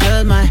 girl, I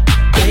just might.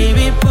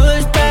 Baby,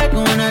 push back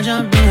when I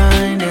jump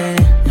behind it.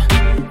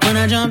 When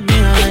I jump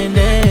behind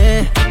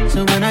it.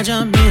 So when I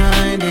jump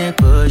behind it,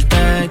 push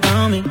back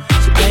on me.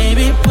 So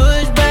baby,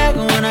 push back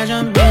when I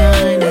jump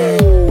behind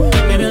it.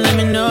 Baby, let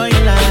me know you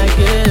like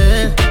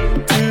it.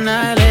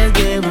 Tonight, let's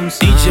give them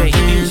something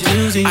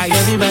to see.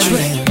 Everybody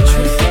sing.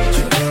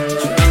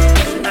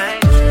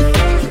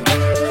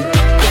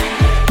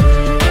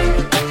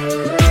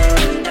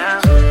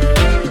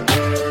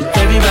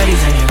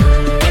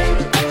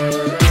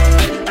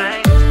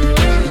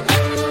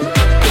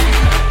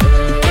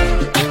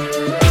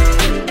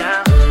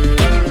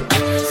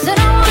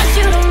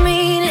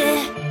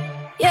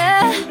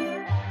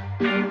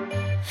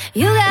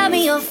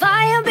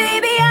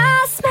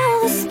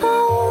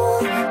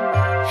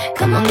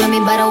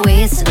 By the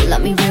waist,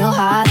 love me real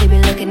hard. They be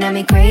looking at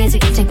me crazy.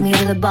 Take me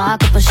to the bar,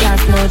 couple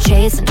shots, no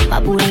chasing. My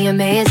booty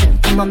amazing.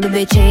 Come on,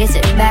 baby, chase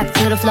it. Back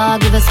to the floor,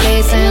 give us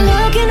space. And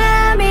looking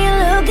at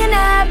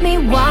me,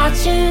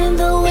 watching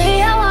the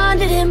way I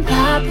wanted him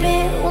pop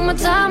it. One more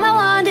time, I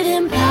wanted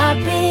him pop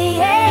it.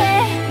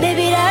 Yeah,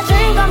 baby, that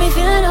drink got me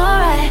feeling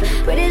alright.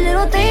 Pretty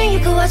little thing, you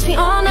could watch me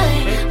all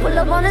night. Pull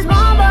up on this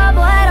bomba,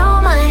 boy, I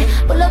don't mind.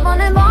 Pull up on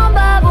this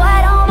bomba, boy,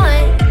 I don't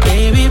mind.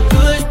 Baby,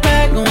 push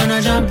back when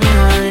I jump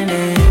behind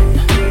it.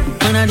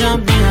 When I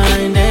jump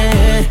behind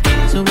it.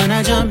 So when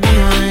I jump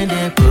behind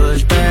it,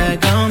 push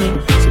back on me.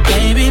 So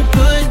baby,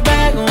 push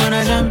back when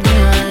I jump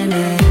behind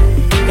it.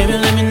 Baby,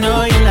 let me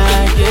know you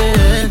like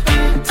it.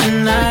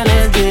 Tonight,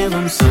 let's give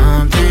them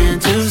something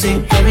to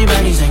see.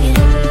 Everybody singing.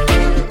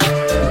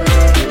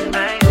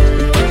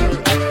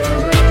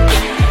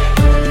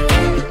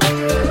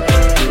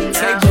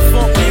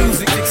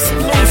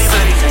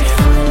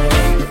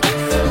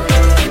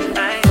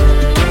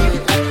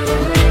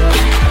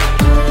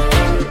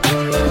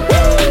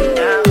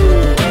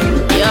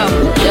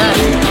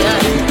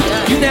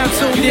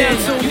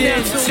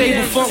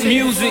 Table funk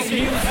music.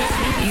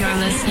 You're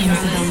listening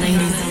to the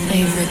ladies'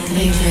 favorite.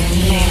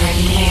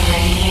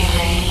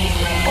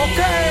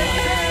 Okay.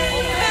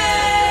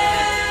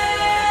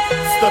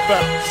 Step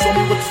out, show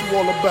me what you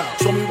all about.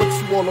 Show me what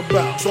you all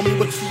about. Show me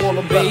what you all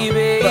about.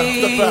 Baby.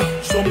 Step out,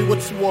 show me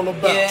what you all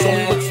about. Yeah. Show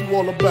me what you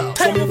all about.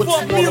 Show me what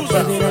you all about.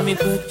 Baby, let me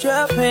put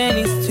your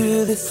panties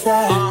to the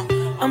side.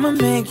 I'ma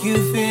make you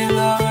feel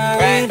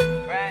alright.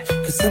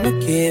 Cause I'ma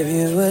give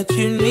you what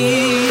you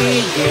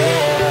need,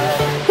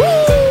 yeah.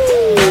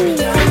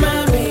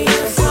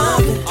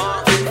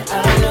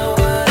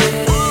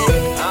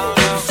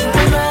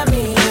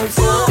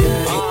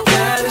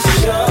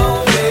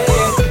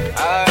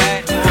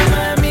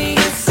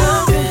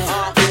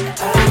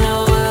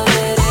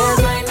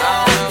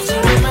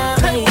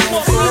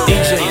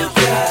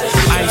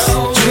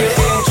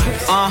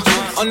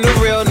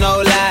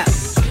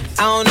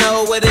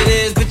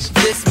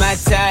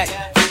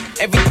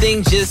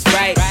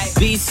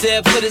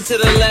 to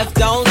the left,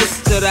 don't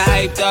listen to the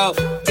hype, though.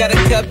 Got a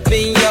cup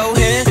in your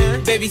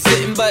hand, baby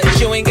sitting, but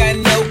you ain't got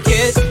no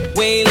kiss.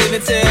 We ain't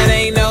leaving till it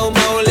ain't no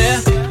more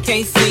left.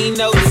 Can't see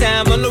no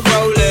time on the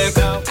roller.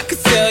 I could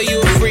tell you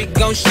a freak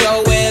gon'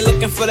 show it.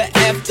 Looking for the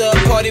after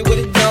party with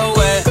a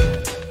dough at.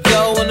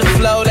 Go on the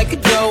flow like a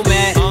dough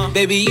man.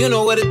 Baby, you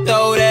know where to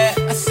throw that.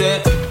 I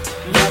said,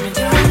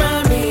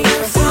 remind me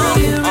of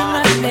something. You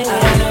remind me. I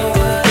know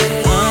what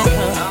it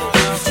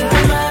is. You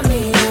remind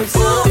me of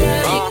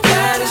something. You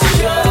gotta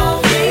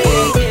show me.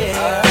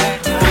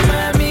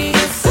 Remind me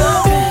of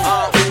something.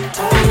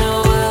 I know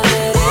what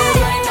it is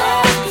right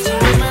now. You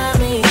remind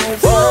me of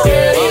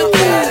something. You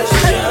gotta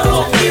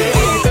show me.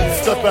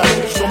 Step out,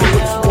 show me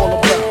what you all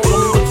about. Show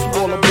me what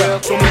you all about.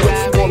 Show me what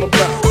you all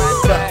about.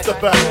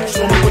 Step out,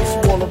 show me what you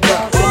all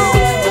about. Show me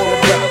what you all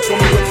about. Show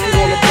me what you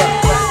all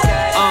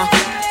about.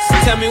 So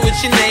tell me what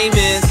your name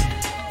is.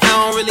 I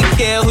don't really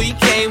care who you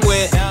came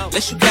with.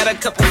 Unless you got a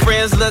couple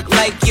friends look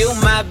like you.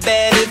 My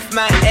bad if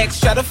my ex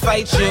try to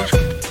fight you.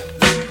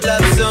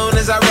 Love soon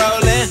as I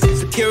roll in.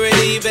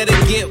 Security better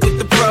get with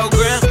the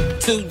program.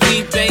 Too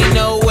deep, ain't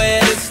nowhere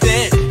to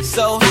stand.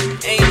 So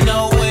ain't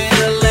nowhere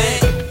to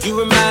land. You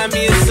remind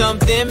me of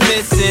something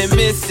missing,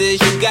 missus.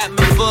 You got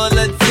my full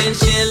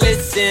attention.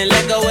 Listen,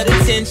 let go of the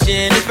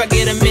tension. If I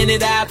get a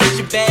minute, I'll put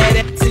your bad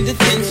ass in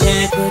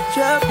detention. Put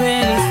your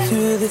panties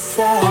to the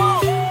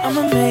side.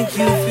 I'ma make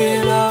you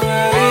feel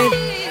alright.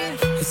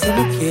 Cause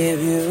I'ma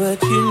give you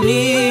what you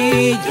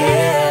need,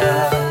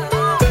 yeah.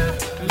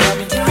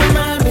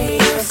 Remind me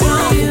of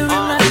something. You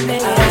remind me.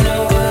 I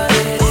know what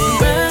it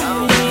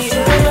is.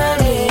 Remind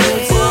me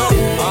of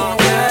something. You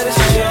gotta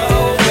show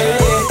me.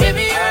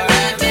 Baby,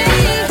 remind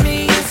me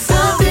of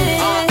something.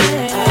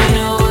 I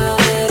know what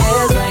it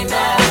is right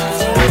now.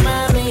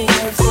 Remind me of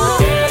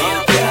something. You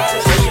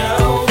gotta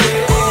show me.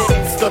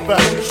 Step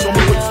out, show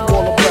me what you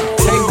all about.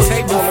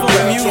 Take for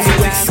music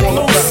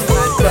exclusive.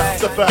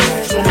 Step out,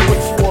 show me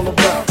what you all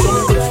about. Show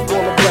me what you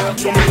all about.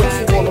 Show me what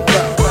you all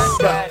about.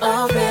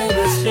 Oh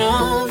baby,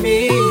 show me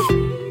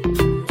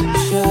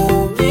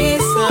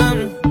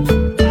something.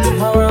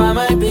 Tomorrow I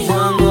might be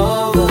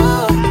hungover.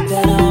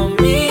 That don't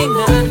mean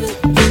nothing.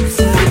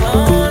 See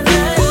all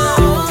night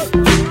long,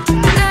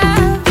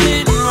 I've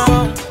been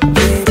wrong.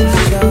 Baby,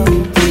 show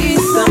me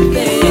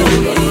something.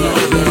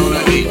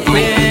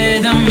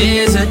 Rhythm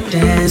is a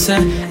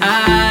dancer. I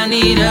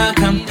need a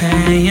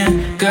companion.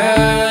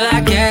 Girl, I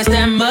guess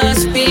that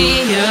must be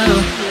you.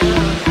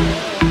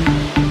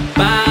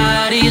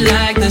 Body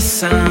like the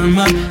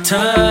summer,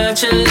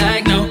 touch it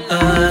like no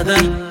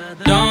other.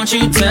 Don't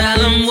you tell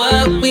them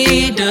what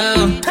we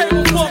do.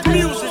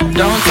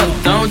 Don't tell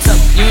them,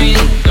 you ain't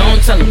need.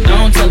 Don't tell them,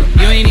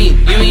 you ain't need.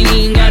 You ain't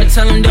even gotta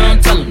tell them,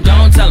 don't tell them,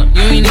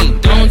 you ain't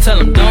need. Don't tell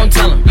them,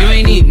 you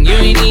ain't need. You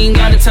ain't even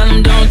gotta tell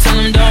them, don't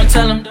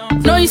tell them.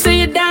 No, you say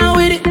you're down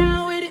with it.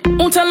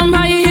 Won't tell them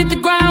how you hit the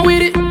ground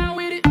with it.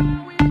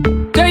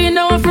 Girl, you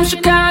know I'm from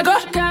Chicago.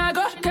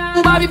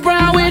 Bobby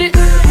Brown with it.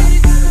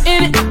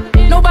 In it,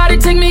 nobody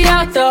take me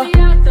out though.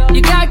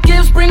 You got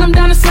gifts, bring them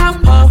down to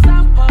South Pole.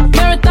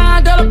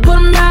 Marathon, girl, I put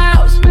them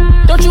out.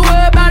 Don't you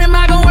worry about him,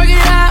 I gon' work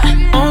it out.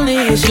 Only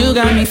it's you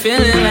got me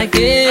feeling like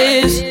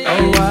this.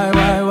 Oh, why?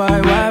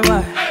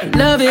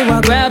 Love it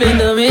while grabbing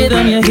the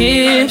rhythm, your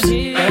hips.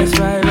 That's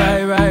right.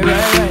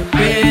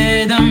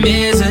 Rhythm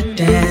is a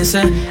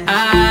dancer.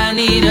 I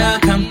need a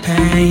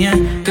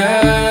companion.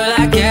 Girl,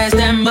 I guess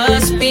that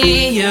must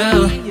be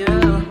you.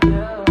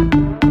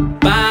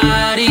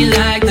 Body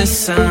like the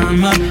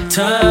summer,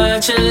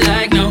 touch it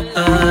like no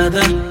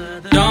other.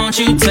 Don't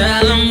you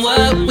tell them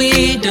what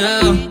we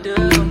do.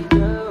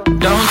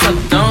 Don't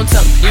tell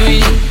them, you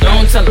ain't need.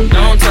 Don't tell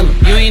them,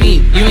 you ain't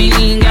need. You ain't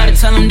even gotta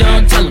tell them,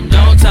 don't tell them,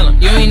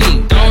 you ain't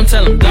need. Don't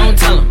tell them,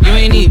 you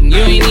ain't need. You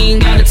ain't even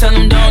gotta tell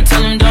them, don't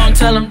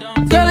tell them.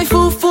 Girl, they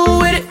fool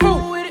with it,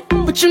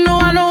 but you know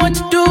I know what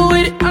to do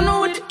with it. I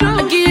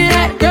give you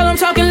that, girl, I'm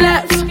talking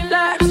laps.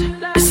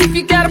 Let's see if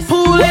you got a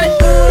pool in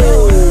it.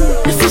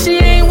 Let's see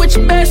she ain't with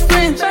your best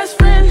friends.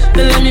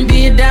 Then let me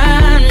be a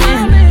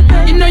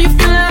diamond. You know you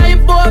feeling how your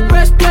boy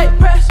press play.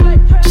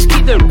 Just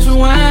keep the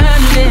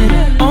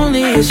rewinding.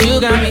 Only it's you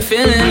got me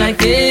feeling like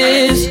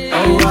this.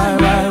 Oh, why?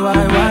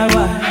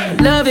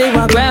 Love it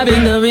while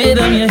grabbing the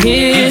rhythm, your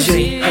hips.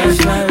 That's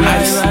right.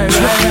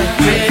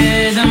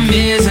 Rhythm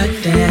is a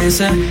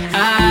dancer.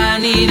 I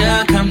need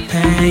a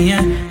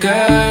companion.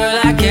 Girl,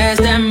 I guess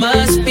that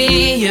must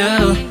be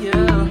you.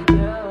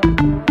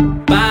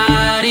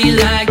 Body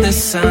like the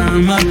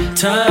summer,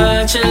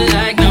 touch it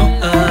like no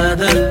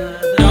other.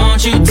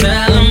 Don't you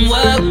tell them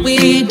what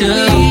we do.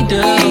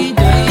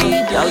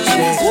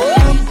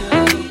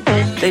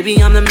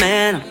 Baby, I'm the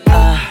man.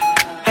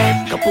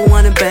 Couple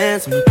hundred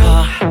bands on my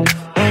car.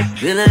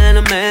 Villa in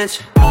a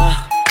mansion.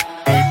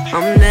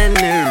 I'm that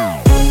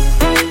nigga.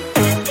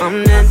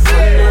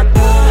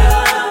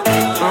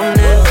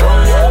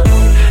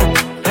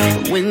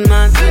 With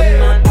my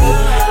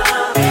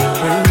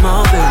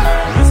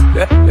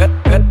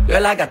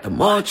girl, I got the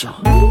mojo.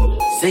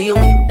 See you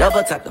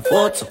double tap the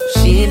photo.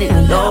 She ain't in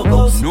the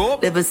logos.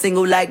 Living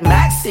single like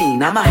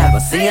Maxine. I'ma have a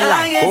scene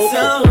like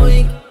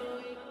Coco.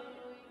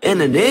 in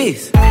the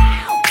knees.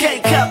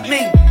 Can't cut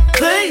me,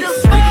 please.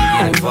 We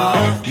can get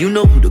involved. You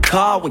know who to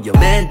call when your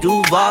man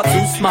Duval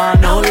too smart,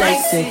 no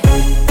lacy.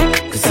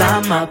 Cause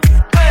I'm up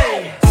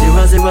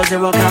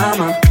 000,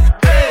 comma.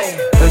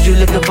 Heard you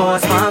looking for a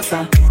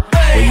sponsor.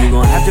 Well, you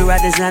gon' have to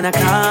ride this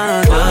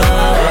anaconda.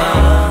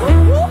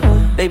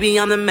 Baby,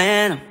 I'm the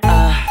man.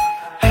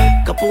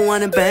 Couple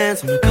 100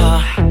 bands on the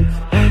car.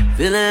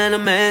 Feeling a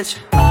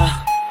mansion.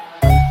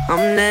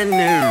 I'm that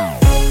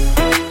new.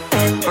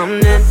 I'm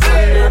that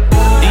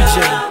DJ.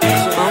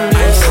 I'm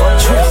that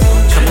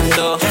coming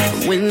through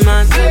with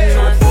my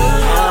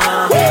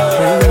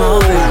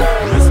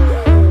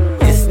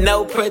It's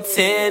no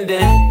pretending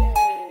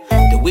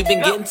that we've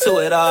been getting to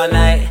it all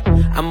night.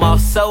 I'm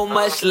off so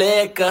much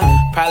liquor.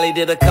 Probably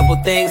did a couple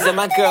things that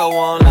my girl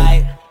won't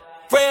like.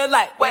 Red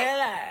light, wait,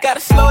 gotta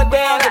slow it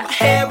down, get my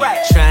head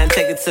right. Try and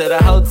take it to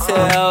the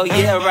hotel,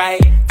 yeah right.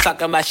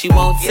 Talking about she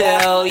won't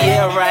tell,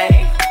 yeah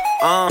right.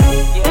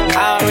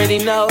 I already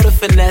know the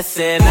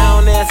finessing. I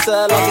don't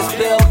answer like it's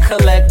bill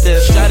collector.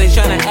 Shawty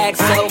tryna act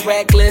so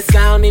reckless,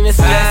 I don't even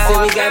stress it.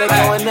 We got it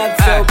going up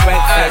till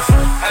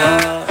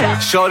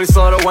breakfast. Shorty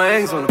saw the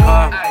wings on the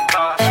car.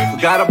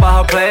 Forgot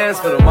about her plans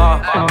for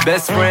tomorrow.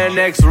 Best friend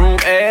next room,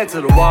 add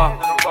to the wall.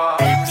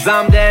 Cause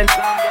I'm that.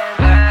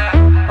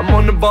 I'm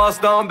on the boss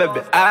down,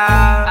 baby.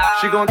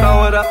 She gon'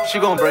 throw it up, she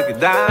gon' break it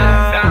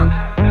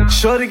down.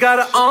 Shorty got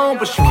her own,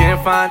 but she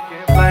can't find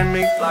like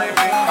me.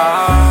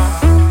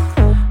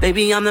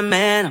 Baby, I'm the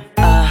man.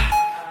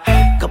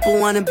 Couple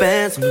 100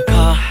 bands on the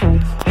car.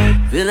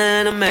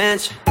 Feeling a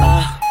mansion.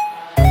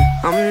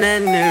 I'm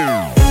that new.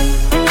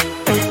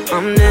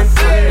 I'm that.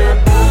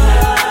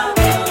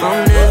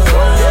 I'm that.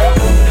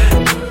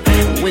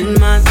 With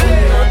my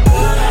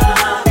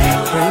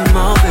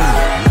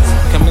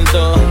coming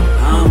through.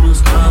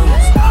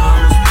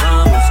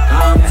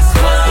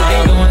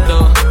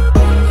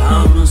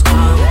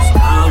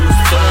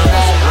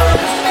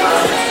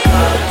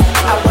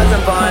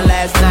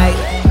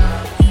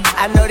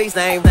 I know these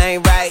names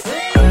ain't right,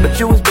 but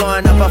you was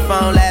blowing up her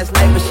phone last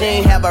night, but she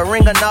ain't have a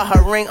ring or not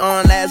her ring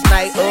on last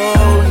night.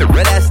 Ooh,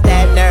 but that's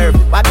that nerve.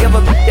 Why give a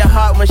bitch your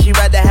heart when she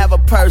rather have a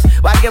purse?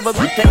 Why give a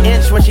bitch an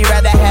inch when she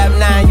rather have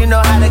 9? You know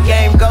how the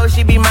game goes,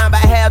 she be mine by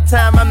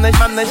halftime. I'm the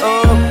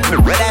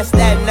ooh, but that's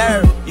that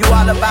nerve. You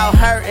all about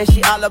her and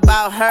she all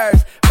about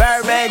hers.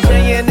 Birdman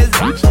Jr. and this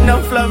bitch,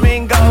 no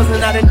flamingos,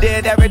 and I done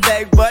did every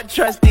day, but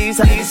trust these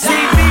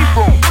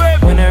people.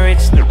 When I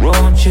reach the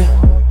road, you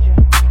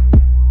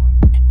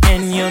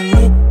and your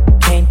knit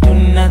can't do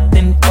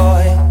nothing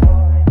for you.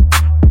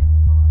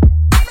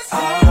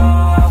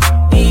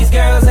 These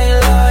girls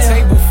ain't loyal.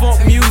 Table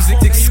Funk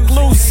Music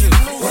exclusive.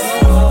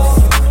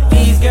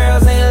 These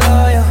girls ain't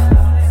loyal.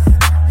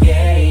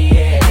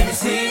 Yeah. Let me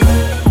see.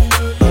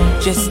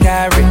 Just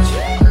got rich.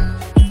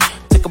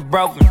 Took a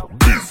broken.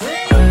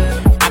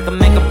 I can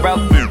make a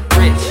broken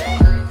rich,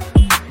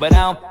 but I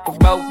don't fuck a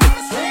broke.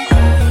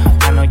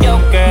 I know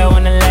your girl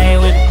wanna lay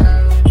with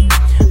me.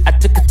 I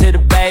took her to the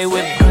bay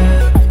with me.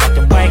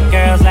 White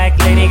girls like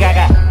Lady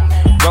Gaga,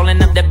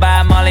 rolling up that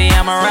by Molly,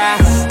 I'm a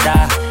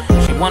Rasta.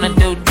 She wanna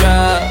do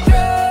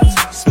drugs,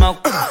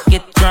 smoke,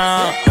 get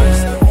drunk.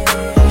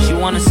 She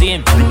wanna see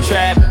him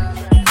trap,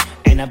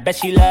 and I bet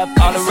she love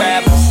all the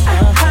rappers.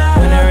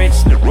 When I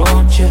reach the road,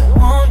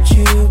 want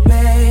you,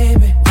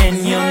 baby,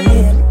 and your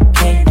lip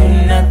can't do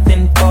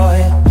nothing for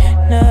you,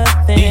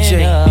 nothing.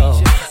 DJ,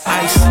 no.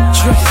 Ice,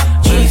 Trick.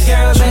 These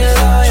girls ain't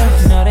loyal,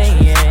 no they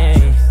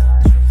ain't.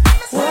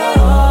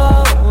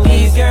 Whoa,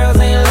 these girls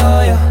ain't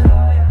loyal.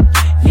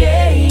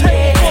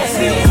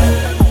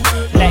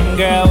 Latin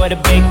girl with a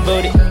big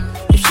booty.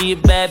 If she a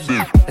bad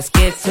bitch, let's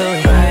get to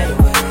it right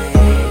away.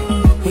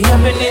 We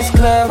up in this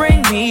club,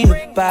 bring me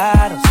the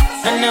bottles.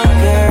 I know,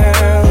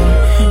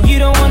 girl, you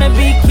don't wanna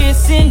be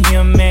kissing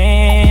your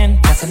man.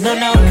 That's a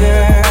no,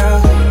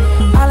 girl.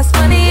 All this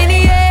money in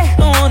the air,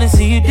 I wanna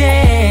see you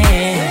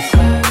dance.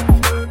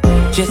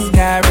 Just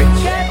got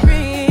rich,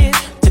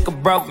 took a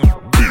broken.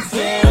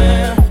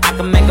 I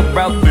can make a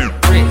broken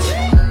rich,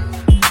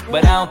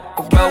 but I don't fuck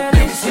a broken.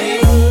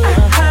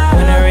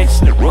 When I reach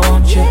the road,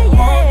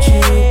 want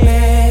you,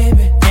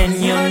 baby, and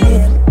your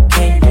lip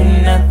can't do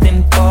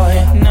nothing for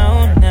you, no,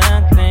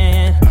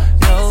 nothing,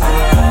 no.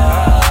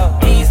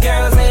 These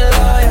girls ain't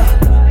loyal,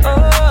 oh,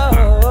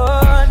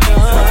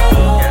 no.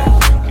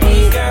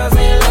 These girls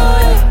ain't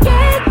loyal,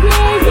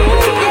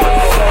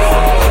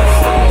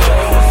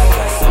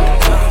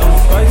 I'ma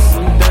buy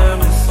some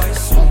diamonds.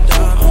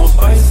 I'ma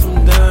buy some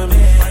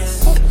diamonds.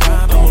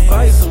 I'ma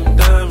buy some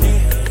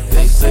diamonds.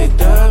 They say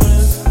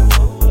diamonds.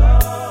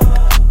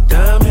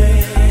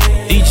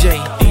 DJ,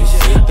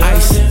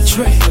 Ice,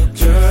 Trick.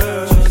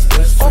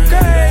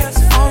 Okay,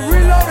 I'm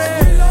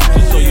reloading.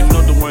 Just so you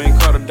know, Dwayne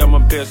Carter, that my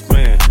best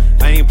man.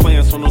 I ain't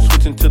playing, so no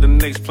switching to the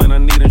next plan. I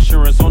need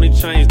insurance, only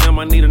change, damn,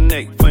 I need a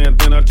neck plan.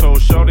 Then I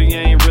told Shorty, I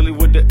ain't really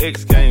with the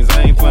X games.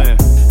 I ain't playing,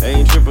 I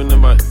ain't tripping in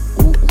my.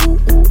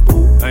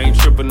 I ain't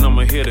tripping,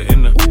 I'ma hit it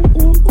in the.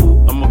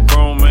 I'm a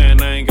grown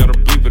man, I ain't gotta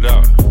bleep it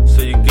out.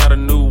 So you got a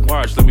new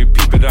watch, let me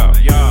peep it out.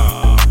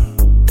 Yeah,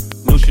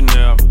 new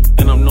Chanel,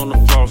 and I'm no on the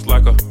floss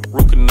like a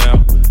root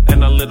canal.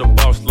 And I lit a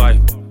boss like,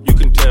 you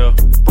can tell.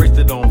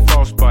 Bracelet on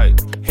frostbite,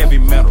 heavy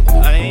metal.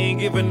 I ain't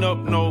giving up,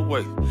 no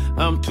way.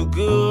 I'm too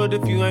good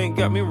if you ain't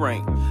got me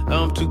ranked.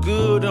 I'm too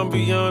good, I'm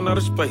beyond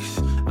outer space.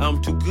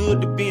 I'm too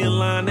good to be in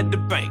line at the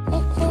bank.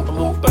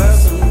 I'ma buy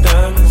some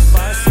diamonds.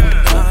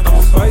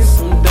 I'ma buy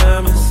some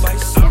diamonds.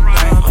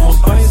 I'ma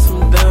buy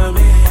some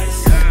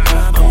diamonds.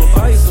 I'ma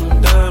buy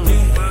some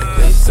diamonds.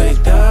 They say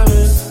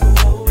diamonds.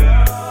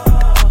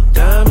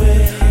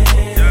 Diamonds.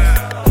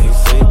 They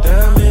say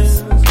diamonds.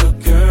 The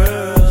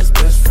girl's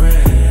best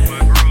friend.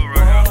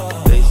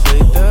 They say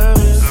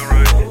diamonds.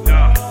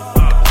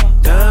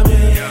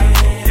 Diamonds.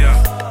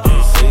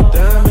 They say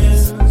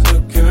diamonds. The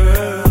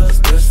girl's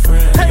best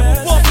friend.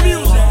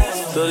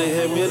 So they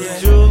hit me at the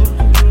jeweler.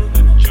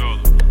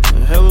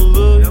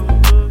 Hallelujah.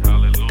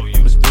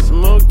 I'ma spend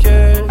some more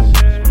cash.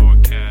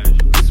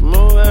 Get some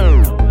more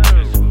arrows.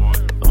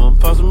 I'ma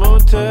pop some more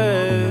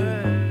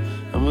tags.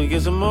 I'ma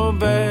get some more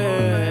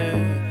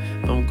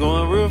bags. I'm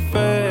going real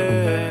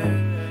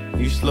fast.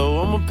 You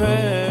slow, I'ma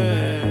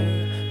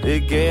pass. They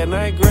gas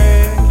night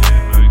grab.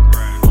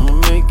 I'ma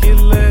make it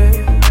last.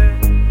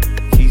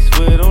 Keep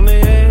sweat on the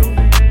head.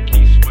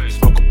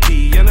 Smoke a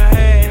pea and a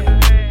half.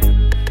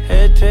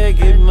 Hashtag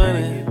get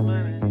money.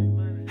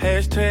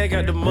 Hashtag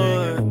got the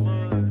mud.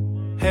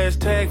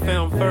 Hashtag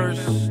found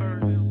first.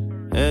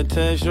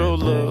 Hashtag show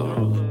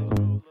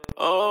love.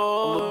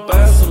 Oh, I'ma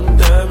buy some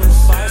diamonds.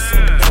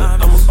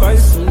 I'ma buy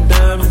some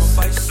diamonds.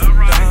 I'ma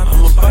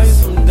buy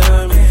some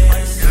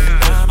diamonds.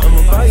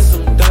 I'ma buy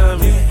some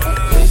diamonds.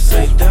 They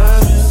say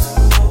diamonds.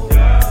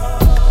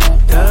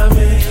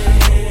 Diamonds.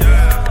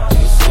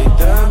 They say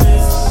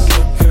diamonds.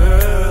 The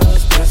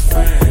girl's best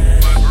friend.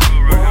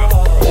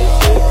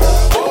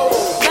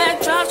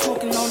 Backdrop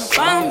smoking on the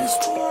bombers.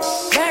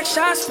 Back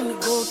shots finna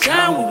go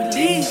down when we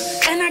leave.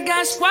 And I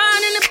got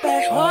squad in the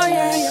back, oh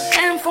yeah, yeah.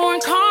 And foreign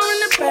car in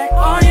the back,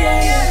 oh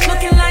yeah, yeah.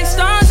 Looking like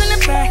stars in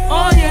the back,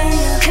 oh yeah,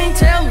 yeah. Can't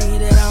tell me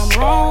that I'm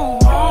wrong.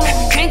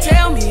 Can't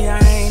tell me I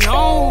ain't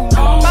on.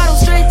 Bottle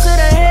straight to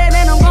the head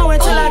and I'm going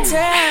till I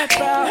tap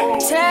out,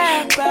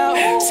 tap out,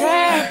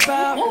 tap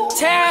out,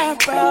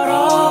 tap out.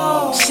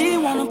 Oh, she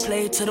wanna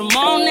play to the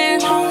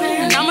morning,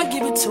 and I'ma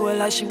give it to her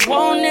like she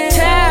want it.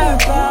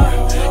 Tap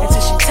out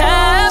until she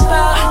tap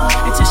out,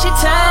 until she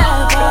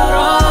tap out.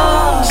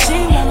 Oh,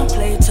 she wanna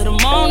play to the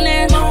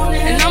morning,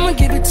 and I'ma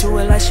give it to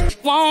her like she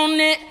want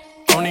it.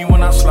 Only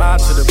when I slide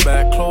to the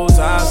back, close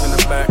eyes in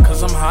the back,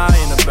 cause I'm high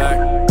in the back.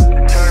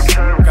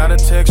 Got a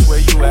text where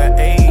you at,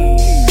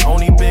 ayy.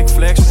 Only big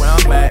flex where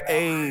I'm at,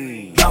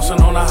 ayy.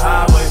 Bouncing on the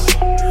highway,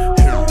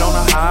 on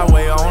the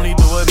highway, I only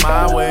do it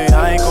my way.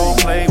 I ain't gon'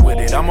 play with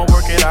it, I'ma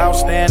work it out,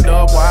 stand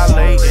up while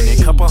late in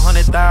it. Couple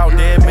 100,000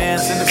 dead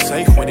man's in the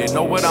safe with it.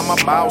 Know what I'm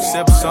about,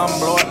 sip some,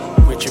 blow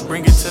it with you,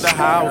 bring it to the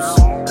house.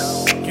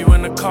 You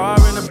in the car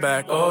in the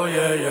back, oh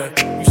yeah,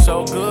 yeah. You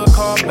so good,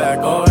 call back,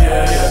 oh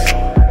yeah, yeah.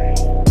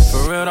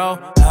 For real though,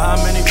 how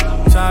many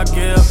I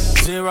give?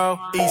 0.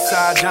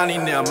 Eastside Johnny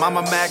Nim.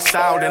 Mama maxed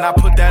out and I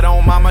put that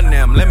on Mama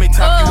Nim. Let me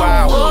top you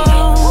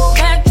out.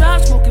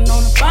 Backdrop smoking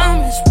on the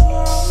bombers.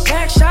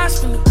 Back shots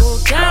finna go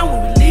down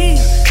when we leave.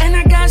 And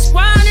I got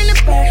squad in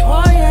the back,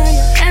 oh yeah,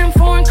 yeah. And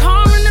foreign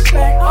car in the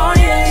back, oh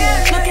yeah,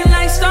 yeah. Looking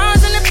like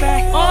stars in the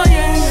back, oh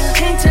yeah, yeah.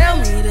 Can't tell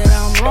me that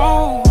I'm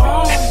wrong.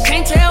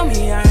 Can't tell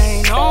me I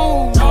ain't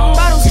on.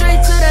 Bottle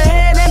straight to the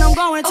head and I'm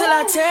going till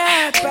I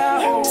tap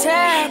out,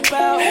 tap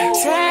out,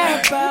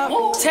 tap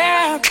out,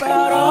 tap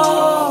out.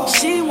 Oh,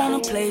 she wanna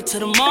play to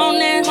the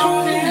morning,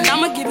 and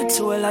I'ma give it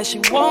to her like she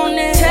want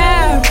it.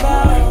 Tap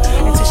out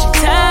until she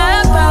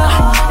tap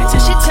out, until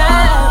she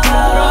tap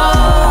out.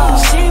 Oh,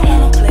 she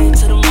wanna play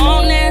to the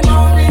morning,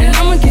 and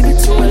I'ma give it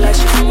to her like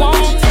she want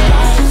it.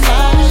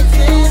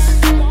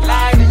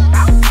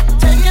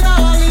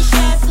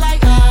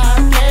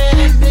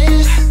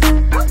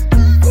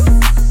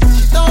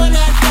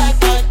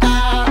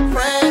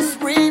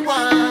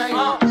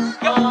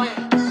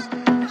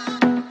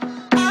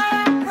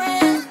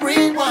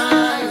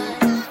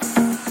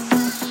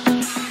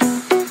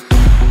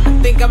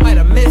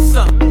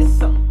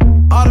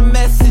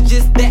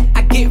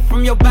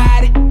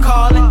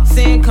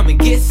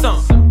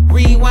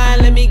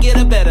 Rewind, let me get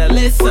a better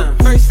listen.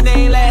 First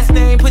name, last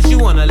name, put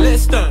you on a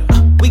list.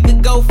 We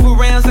could go for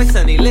rounds like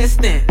Sonny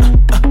Liston.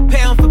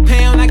 Pound for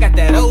pound, I got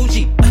that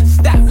OG.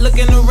 Stop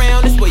looking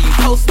around, it's where you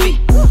supposed to be.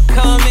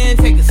 Come in,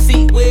 take a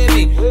seat with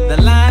me. The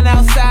line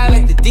outside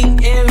like the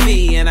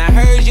DMV. And I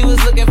heard you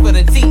was looking for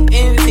the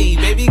TNT.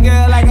 Baby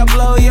girl, I can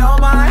blow your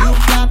mind. You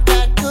got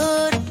that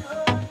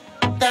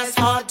good, that's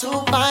hard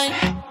to find.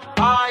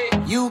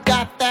 You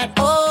got that,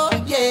 oh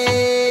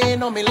yeah,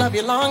 know me love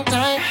you long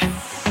time.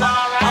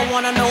 I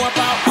wanna know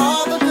about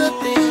all the good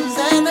things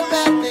and the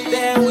bad things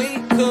that we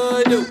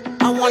could do.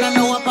 I wanna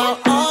know about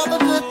all the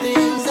good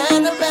things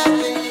and the bad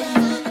things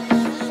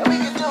that we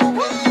can do,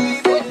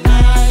 baby.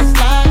 Nights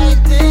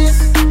like this,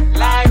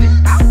 like it.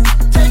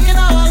 Taking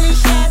all these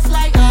shots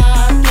like I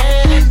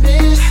can't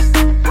miss.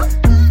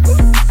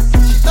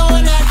 She's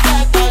throwing that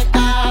back like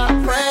I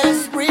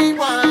press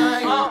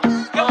rewind.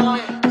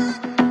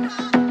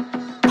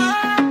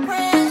 I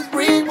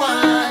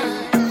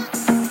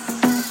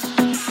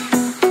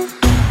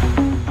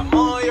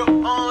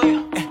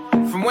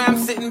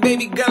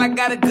baby girl, I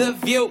got a good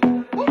view.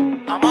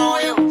 I'm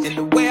on you. And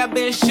the way I've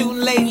been shooting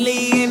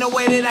lately, ain't no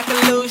way that I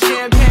can lose.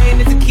 Champagne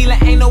and tequila,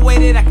 ain't no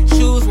way that I can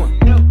choose one.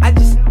 I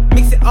just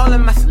mix it all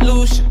in my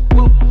solution.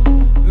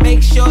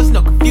 Make sure it's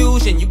no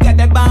confusion. You got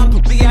that bomb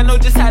poopy, I know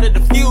just how to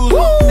defuse.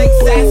 Take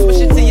sass,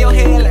 push it to your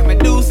head like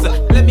Medusa.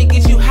 Let me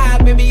get you high,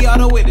 baby, all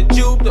the way to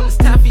Jupiter. It's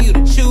time for you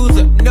to choose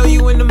her. Know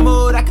you in the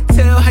mood, I can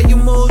tell how you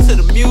move to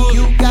the music.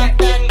 You got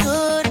that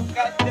good,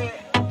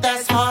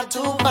 that's hard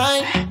to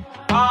find.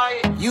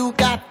 You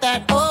got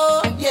that,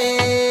 oh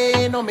yeah,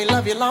 you know me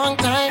love you long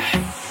time.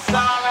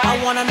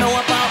 I wanna know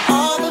about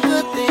all the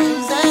good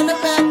things and the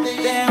bad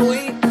things that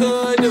we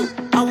could do.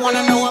 I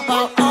wanna know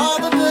about all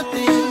the good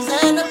things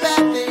and the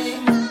bad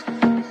things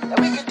that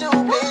we could do,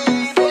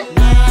 baby.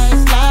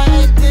 Nights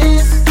like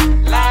this,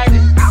 like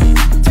it.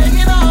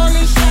 Taking all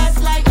these shots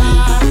like I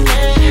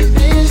can't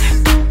miss.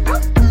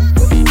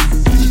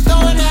 She's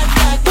throwing that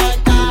back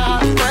like I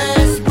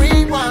press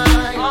rewind.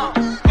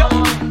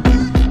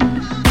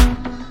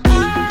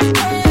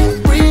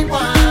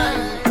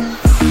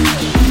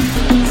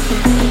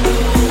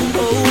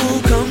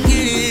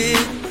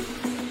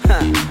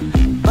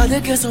 Other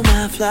girls on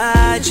my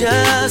fly,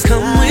 just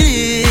come with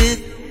it.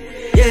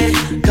 Yeah,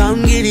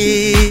 come get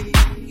it.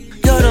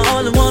 You're the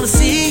only one to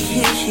see.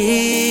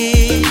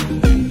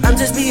 I'm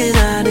just being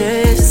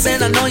honest,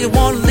 and I know you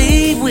wanna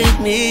leave with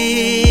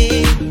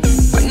me.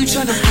 Why you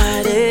tryna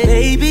hide it?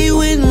 Baby,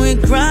 when we're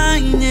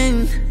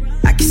grinding,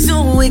 I get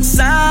so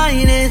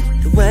excited.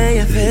 The way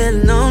you're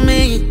feeling on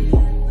me.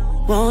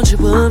 Won't you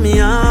put me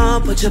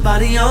on, put your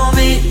body on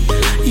me?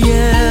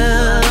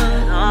 Yeah.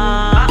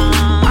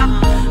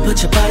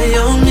 Put your body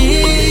on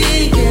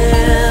me,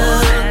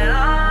 yeah.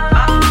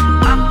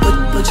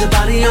 Put your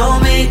body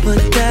on me,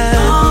 put that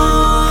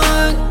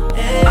on,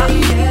 yeah,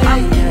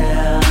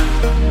 yeah.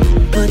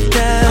 Put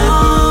that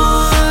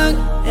on,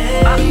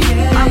 yeah,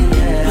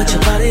 yeah. Put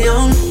your body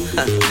on,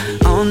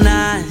 all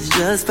night's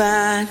just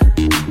fine.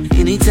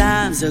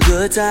 Anytime's a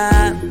good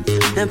time,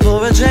 and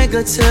pour a drink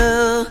or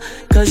two,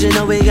 cause you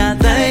know we got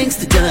things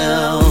to do.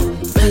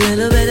 A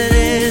little bit of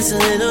this, a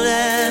little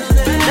that.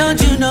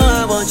 Don't you know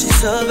I want you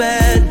so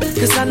bad?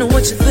 Cause I know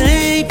what you're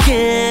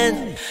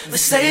thinking, but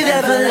save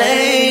that for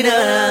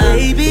later.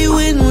 Baby,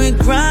 when we're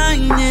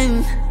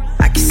grinding,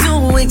 I get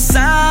so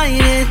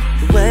excited.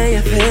 The way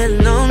you're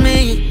feeling on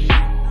me.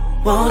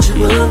 Won't you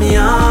put me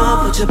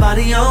on, put your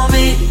body on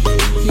me?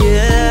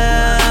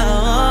 Yeah.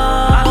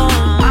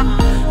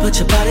 Put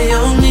your body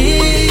on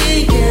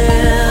me,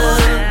 yeah.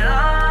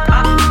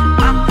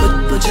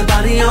 Put your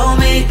body on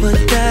me,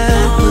 put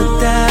that, put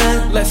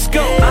that. Let's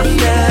go. Put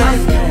that,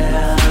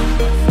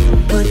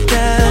 put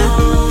that.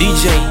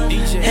 DJ,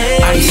 hey,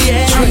 Ice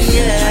yeah, Drink.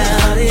 yeah.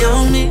 Body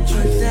on me,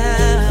 put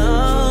that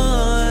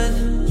on.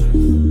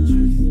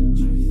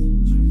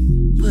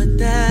 Put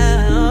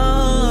that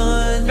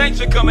on. Thanks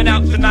for coming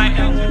out tonight.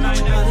 Put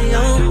your body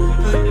on,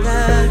 put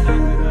that.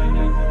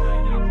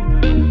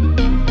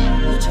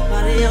 Put your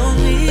body on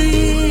me,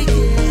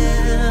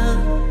 yeah.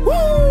 Woo!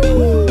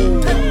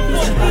 Put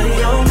your body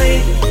on me,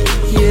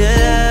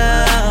 yeah.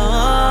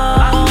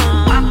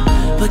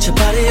 Put your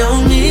body on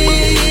me,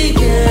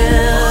 yeah.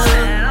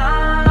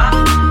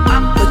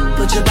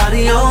 Put your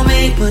body on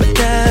me, put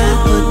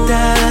that, put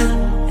that,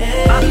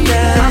 put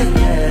that,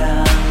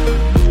 yeah.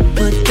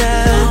 Put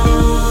that,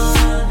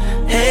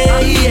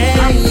 hey,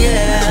 yeah,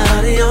 yeah.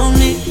 Body on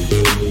me.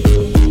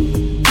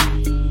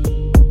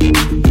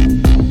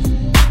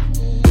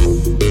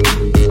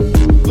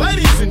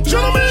 Ladies and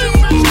gentlemen, you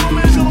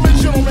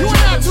are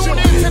now tuned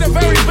in to the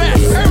very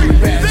best.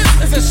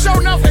 This is a show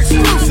enough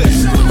exclusive.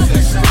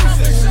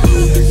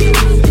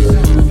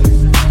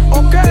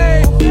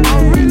 Okay,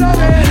 I'm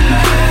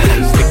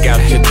reloading. Stick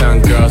out your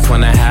tongue, girls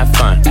wanna have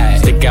fun.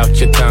 Stick out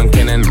your tongue,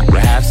 can and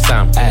have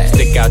some.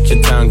 Stick out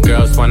your tongue,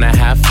 girls wanna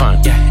have fun.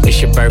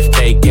 It's your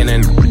birthday, can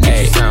and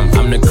some.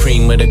 I'm the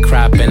cream with a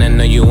crop, and I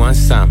know you want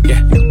some.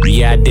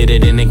 Yeah, I did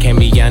it and it can't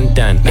be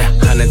undone.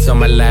 Hundreds on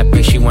my lap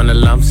and she wanna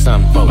lump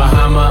sum.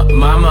 Bahama,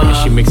 mama, and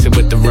she mix it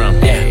with the rum.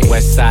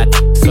 West side,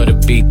 so the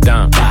beat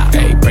dump.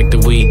 Break the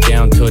weed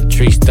down to a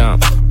tree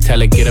stump. Tell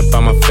her get up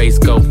on my face,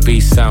 go be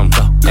some.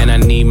 And I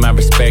need my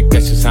respect,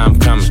 that's just how I'm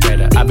coming.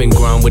 I've been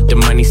growing with the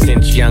money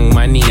since young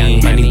money.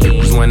 Money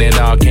bitches want it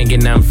all, can't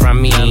get nothing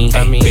from me.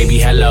 Baby,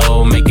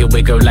 hello, make it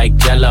wiggle like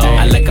jello.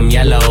 I like them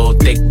yellow,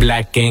 thick,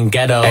 black, and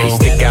ghetto.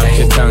 Stick out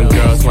your tongue,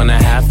 girls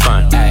wanna have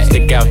fun.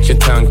 Stick out your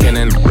tongue, can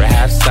and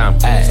have some.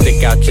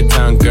 Stick out your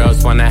tongue,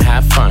 girls wanna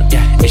have fun.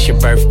 It's your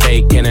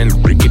birthday, can and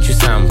get you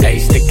some.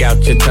 Stick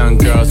out your tongue,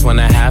 girls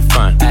wanna have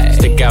fun.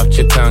 Stick out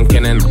your tongue,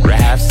 can and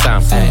have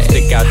some.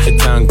 Stick out your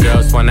tongue,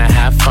 girls wanna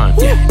have fun.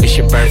 It's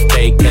your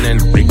birthday, can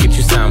and get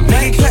you some.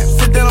 Make it clap,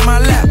 sit down on my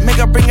lap, make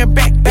her bring it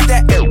back.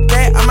 That,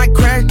 that, I might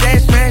crash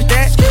that, smash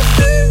that.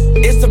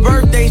 It's the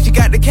birthday, she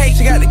got the cake,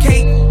 she got the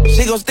cake.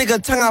 She gon' stick her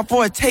tongue out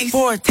for a taste,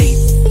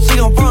 She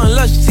gon' fall in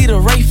love, she see the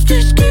race.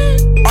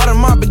 All the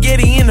mob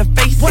spaghetti in the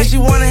face. If she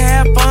wanna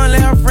have fun,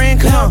 let her friend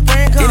come.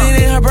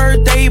 It ain't her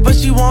birthday, but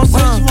she wants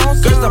some. Girl,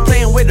 stop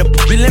playing with the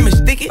let me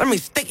stick stick it. Let me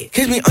stick it.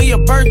 Kiss me on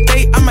your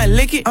birthday, I might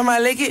lick it. I might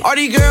lick it. All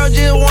these girls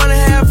just wanna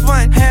have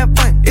fun. Have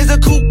fun. It's a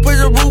coupe with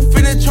a roof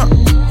in the trunk.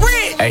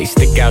 Hey,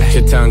 stick out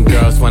your tongue,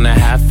 girls wanna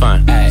have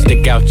fun.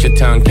 Stick out your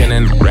tongue, can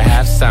I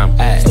have some?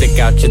 Stick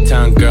out your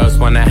tongue, girls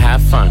wanna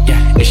have fun.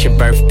 It's your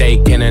birthday,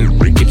 can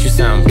I get you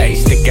some? Hey,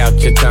 stick out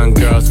your tongue,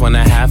 girls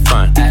wanna have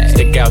fun.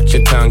 Stick out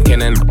your tongue,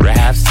 can I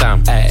have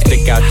some?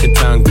 Stick out your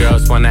tongue,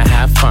 girls wanna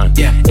have fun.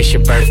 It's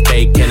your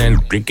birthday, can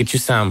I get you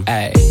some?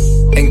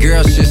 And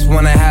girls just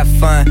wanna have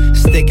fun.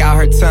 Stick out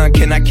her tongue,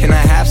 can I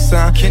have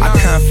some? I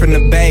come from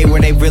the Bay where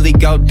they really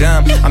go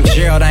dumb. I'm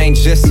Gerald, I ain't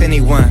just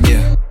anyone.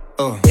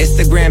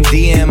 Instagram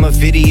DM a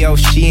video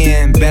she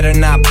in. Better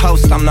not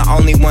post, I'm the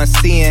only one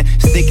seeing.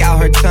 Stick out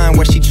her tongue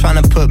where she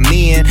tryna put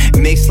me in.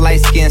 Mixed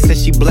light skin,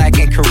 says she black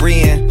and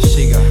Korean.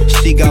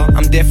 She go,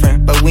 I'm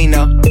different, but we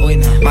know.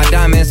 My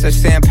diamonds are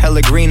San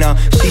Pellegrino.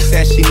 She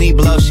said she need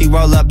blow, she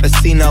roll up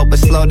Pacino. But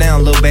slow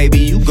down, little baby,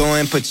 you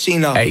going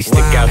Pacino. Hey,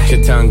 stick out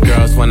your tongue,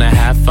 girls wanna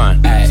have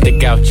fun.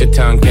 Stick out your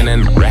tongue, can I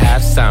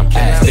have some?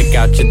 Stick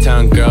out your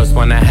tongue, girls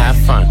wanna have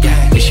fun.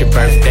 It's your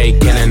birthday,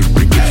 can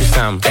I get you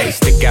some? Hey,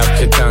 stick out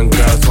your tongue,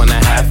 girls wanna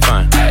have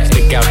fun.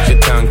 Stick out your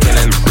tongue, can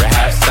I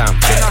have some?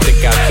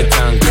 Stick out your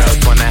tongue,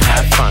 girls wanna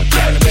have fun.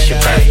 It's your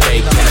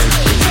birthday, can I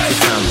get you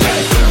some?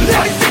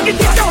 Let me see you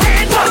get your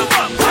hands up.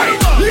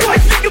 Let me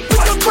see you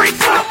put the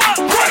brakes up.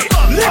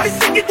 Let me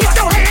see you get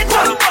your hands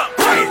up.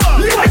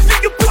 Let me see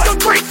you put the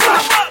brakes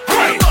up.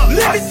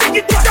 Let me see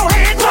you get your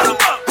hands up.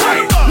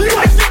 Let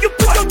me see you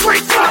put the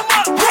brakes up.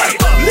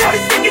 Let me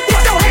see you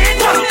get your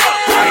hands up.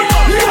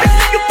 Let me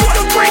see you put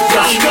the brakes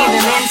up.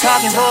 We've been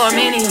talking for a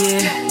minute,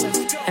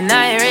 yeah. And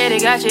I already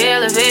got you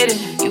elevated.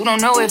 You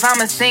don't know if I'm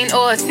a saint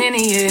or a sinner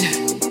yet,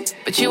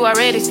 but you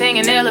already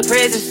singing hella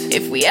praises.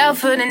 If we out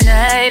for the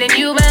night and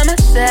you by my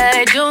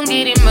side, don't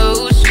get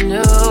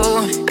emotional,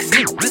 cause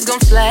niggas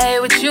gon' slide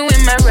with you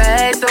in my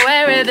ride. So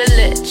I'd rather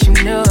let you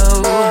know,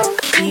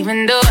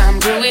 even though I'm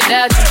good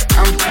without you,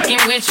 I'm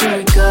fucking with you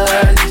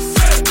regardless.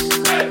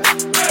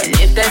 And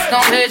if that's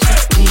gon' hurt you,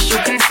 at least you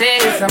can say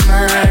it's I'm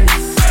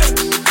honest.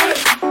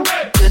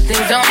 Good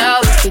things don't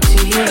always get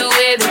to you the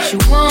way that you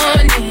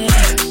want it.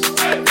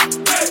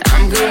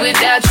 I'm good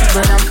without you,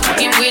 but I'm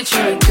fucking with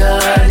you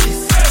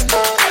regardless.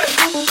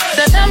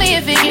 So tell me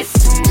if it gets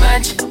too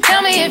much.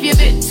 Tell me if you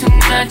bit too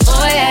much.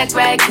 Boy, act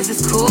right, cause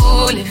it's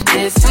cool if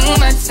there's too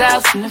much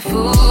sauce in the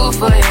food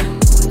for you.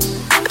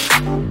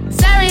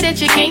 Sorry that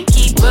you can't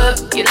keep up.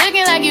 You're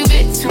looking like you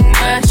bit too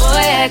much.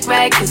 Boy, act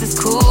right, cause it's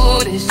cool.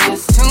 There's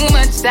just too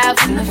much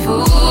sauce in the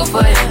food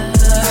for you.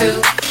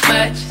 Too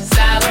much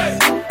sauce.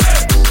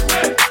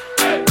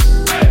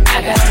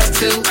 I got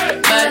too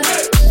much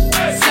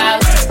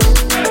sauce.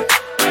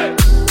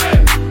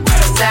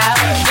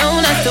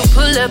 Don't I still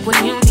pull up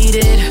when you need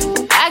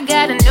it? I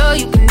gotta know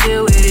you can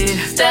deal with it.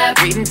 Stop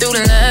reading through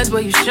the lines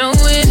while you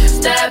showing.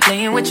 Stop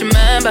playing with your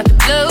mind, about to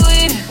blow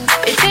it.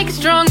 It takes a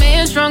strong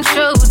man, strong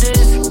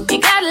shoulders. You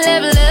gotta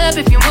level up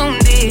if you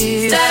want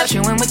it. Stop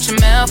chewing with your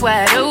mouth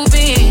wide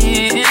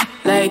open,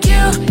 like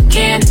you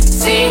can't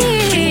see.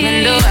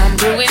 Even though I'm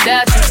good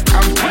without you,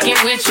 I'm fucking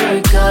with you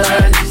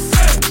regardless.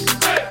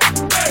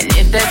 And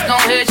if that's gon'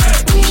 hurt you,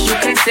 at least you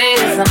can say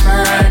it's I'm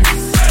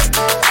honest.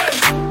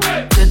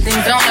 Good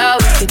things don't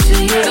always get to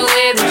you the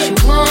way that you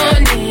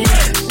want it.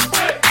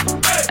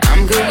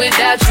 I'm good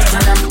without you,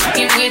 but I'm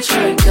fucking with you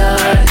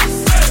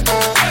regardless.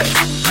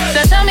 So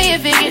tell me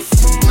if it gets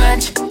too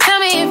much. Tell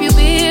me if you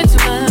bit too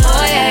much.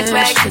 Boy, act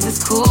right, cause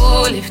it's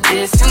cool if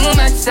there's too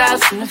much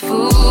sauce in the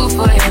food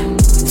for you.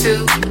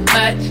 Too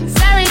much.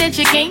 Sorry that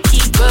you can't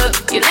keep up.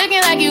 You're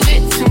looking like you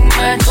bit too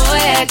much.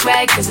 Boy, act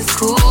right, cause it's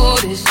cool.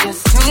 There's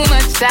just too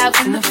much sauce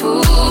in the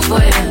food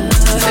for you.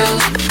 Too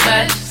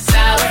much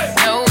sauce,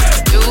 no,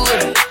 do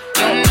it.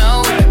 You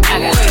know I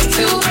got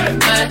too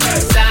much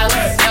sauce,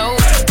 no,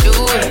 do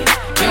it.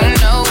 You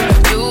know,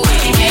 do it.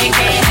 Can't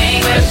hang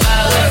with a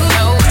baller,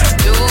 no,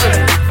 do it.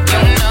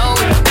 You know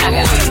I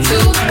got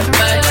too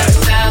much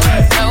sauce,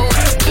 no,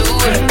 do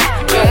it.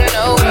 You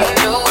know,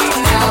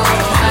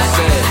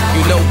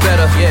 You know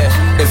better,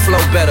 yeah, and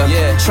flow better.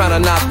 Yeah.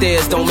 Tryna knock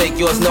theirs, don't make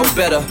yours no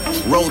better.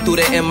 Roll through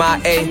the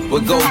MIA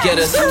with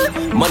go-getters.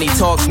 Money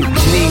talks,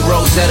 need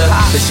Rosetta.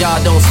 Cause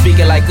y'all don't speak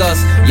it like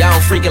us. Y'all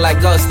don't freak it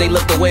like us. They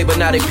looked away, but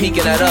now they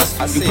peeking at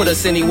us. You put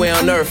us anywhere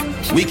on earth,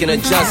 we can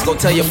adjust. Go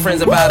tell your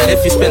friends about it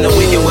if you spend the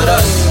weekend with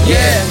us.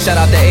 Yeah, shout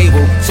out to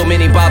Abel. So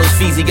many bottles,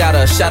 Feezy got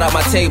a shout out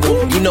my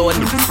table. You know a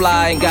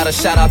fly ain't gotta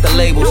shout out the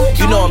labels.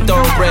 You know I'm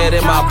thoroughbred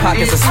and my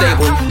pockets are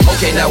stable.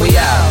 Okay, now we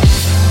out.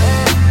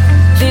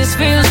 This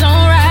feels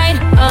alright,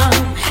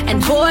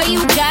 and boy,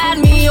 you got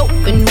me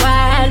open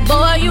wide.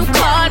 Boy, you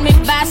caught me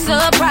by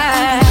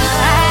surprise.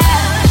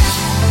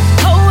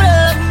 Hold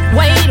up,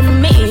 wait a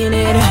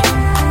minute.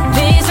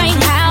 This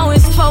ain't how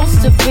it's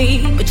supposed to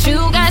be, but you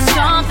got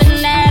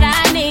something that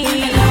I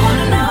need.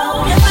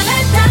 No, if I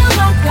let down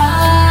my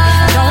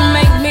guard, don't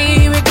make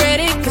me regret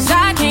it, cause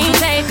I can't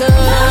take up.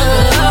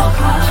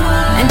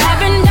 And I've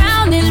been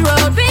down this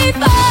road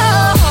before.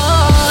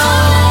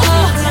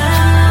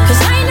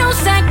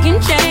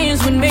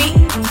 Chance with me,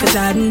 cause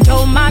I done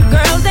told my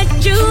girls that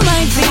you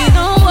might be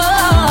the one.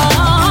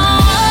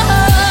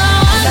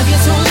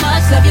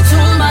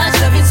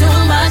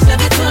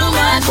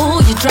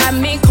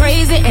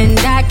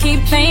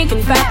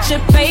 you,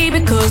 baby,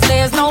 cause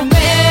there's no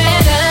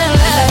better.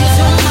 Love you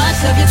too much,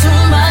 love you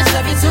too much,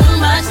 love you too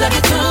much, love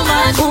you too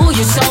much. Ooh,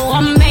 you're so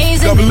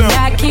amazing, and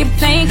I keep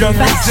thinking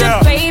about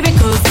you, baby,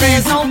 cause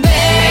there's no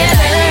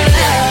better.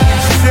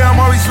 She say I'm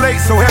always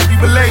late, so happy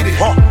belated.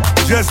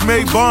 Just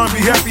made Bond, be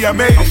happy I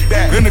made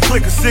it. In the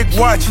click of sick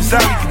watches,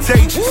 highly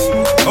contagious.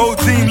 Whole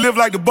team live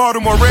like the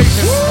Baltimore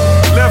Ravens.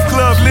 Left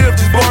club live,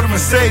 just bought a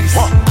Mercedes.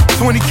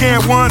 20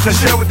 can ones I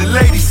share with the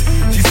ladies.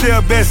 She said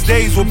her best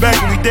days were back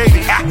when we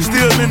dated.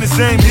 Still in the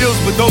same hills,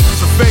 but those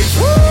was her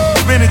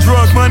favorite. Spending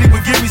drug money,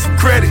 but give me some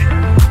credit.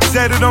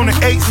 Set it on the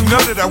 8s, you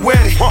know that I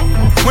wet it.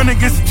 When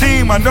against the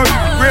team, I know you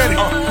regret it.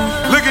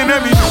 Looking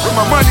at me with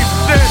my money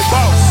pathetic.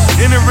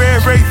 In the red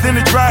Wraith, in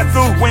the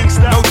drive-thru.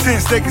 No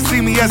tents, they can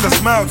see me as I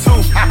smile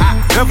too.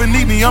 Never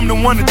need me, I'm the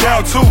one to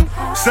dial too.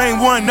 Same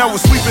one that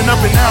was sweeping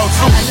up and out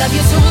too. I love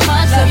you too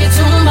much, love you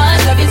too much,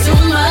 love you too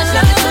much,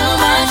 love you too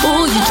much.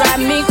 Ooh, you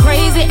drive me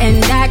crazy,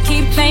 and I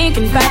keep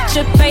thinking about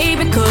you,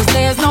 baby, cause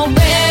there's no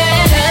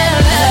better.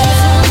 Love you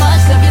too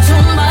much, love you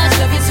too much,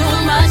 love you too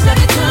much, love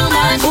you too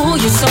much. Ooh,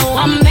 you're so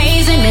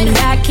amazing, and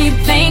I keep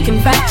thinking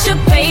about you,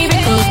 baby,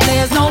 cause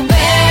there's no better.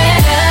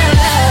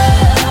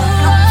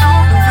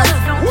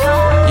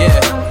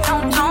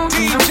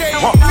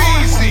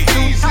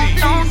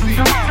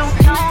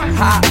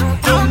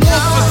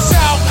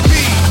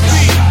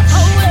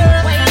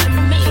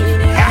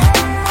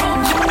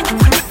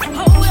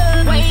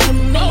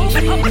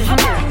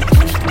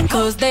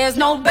 Cause there's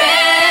no better.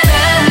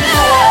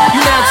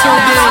 You now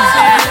tuned in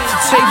to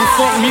Table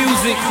Funk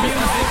Music.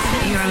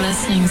 You're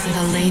listening to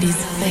the ladies'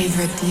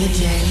 favorite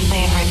DJ.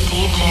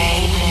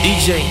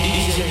 DJ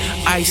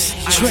Ice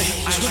Trey.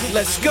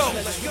 Let's go.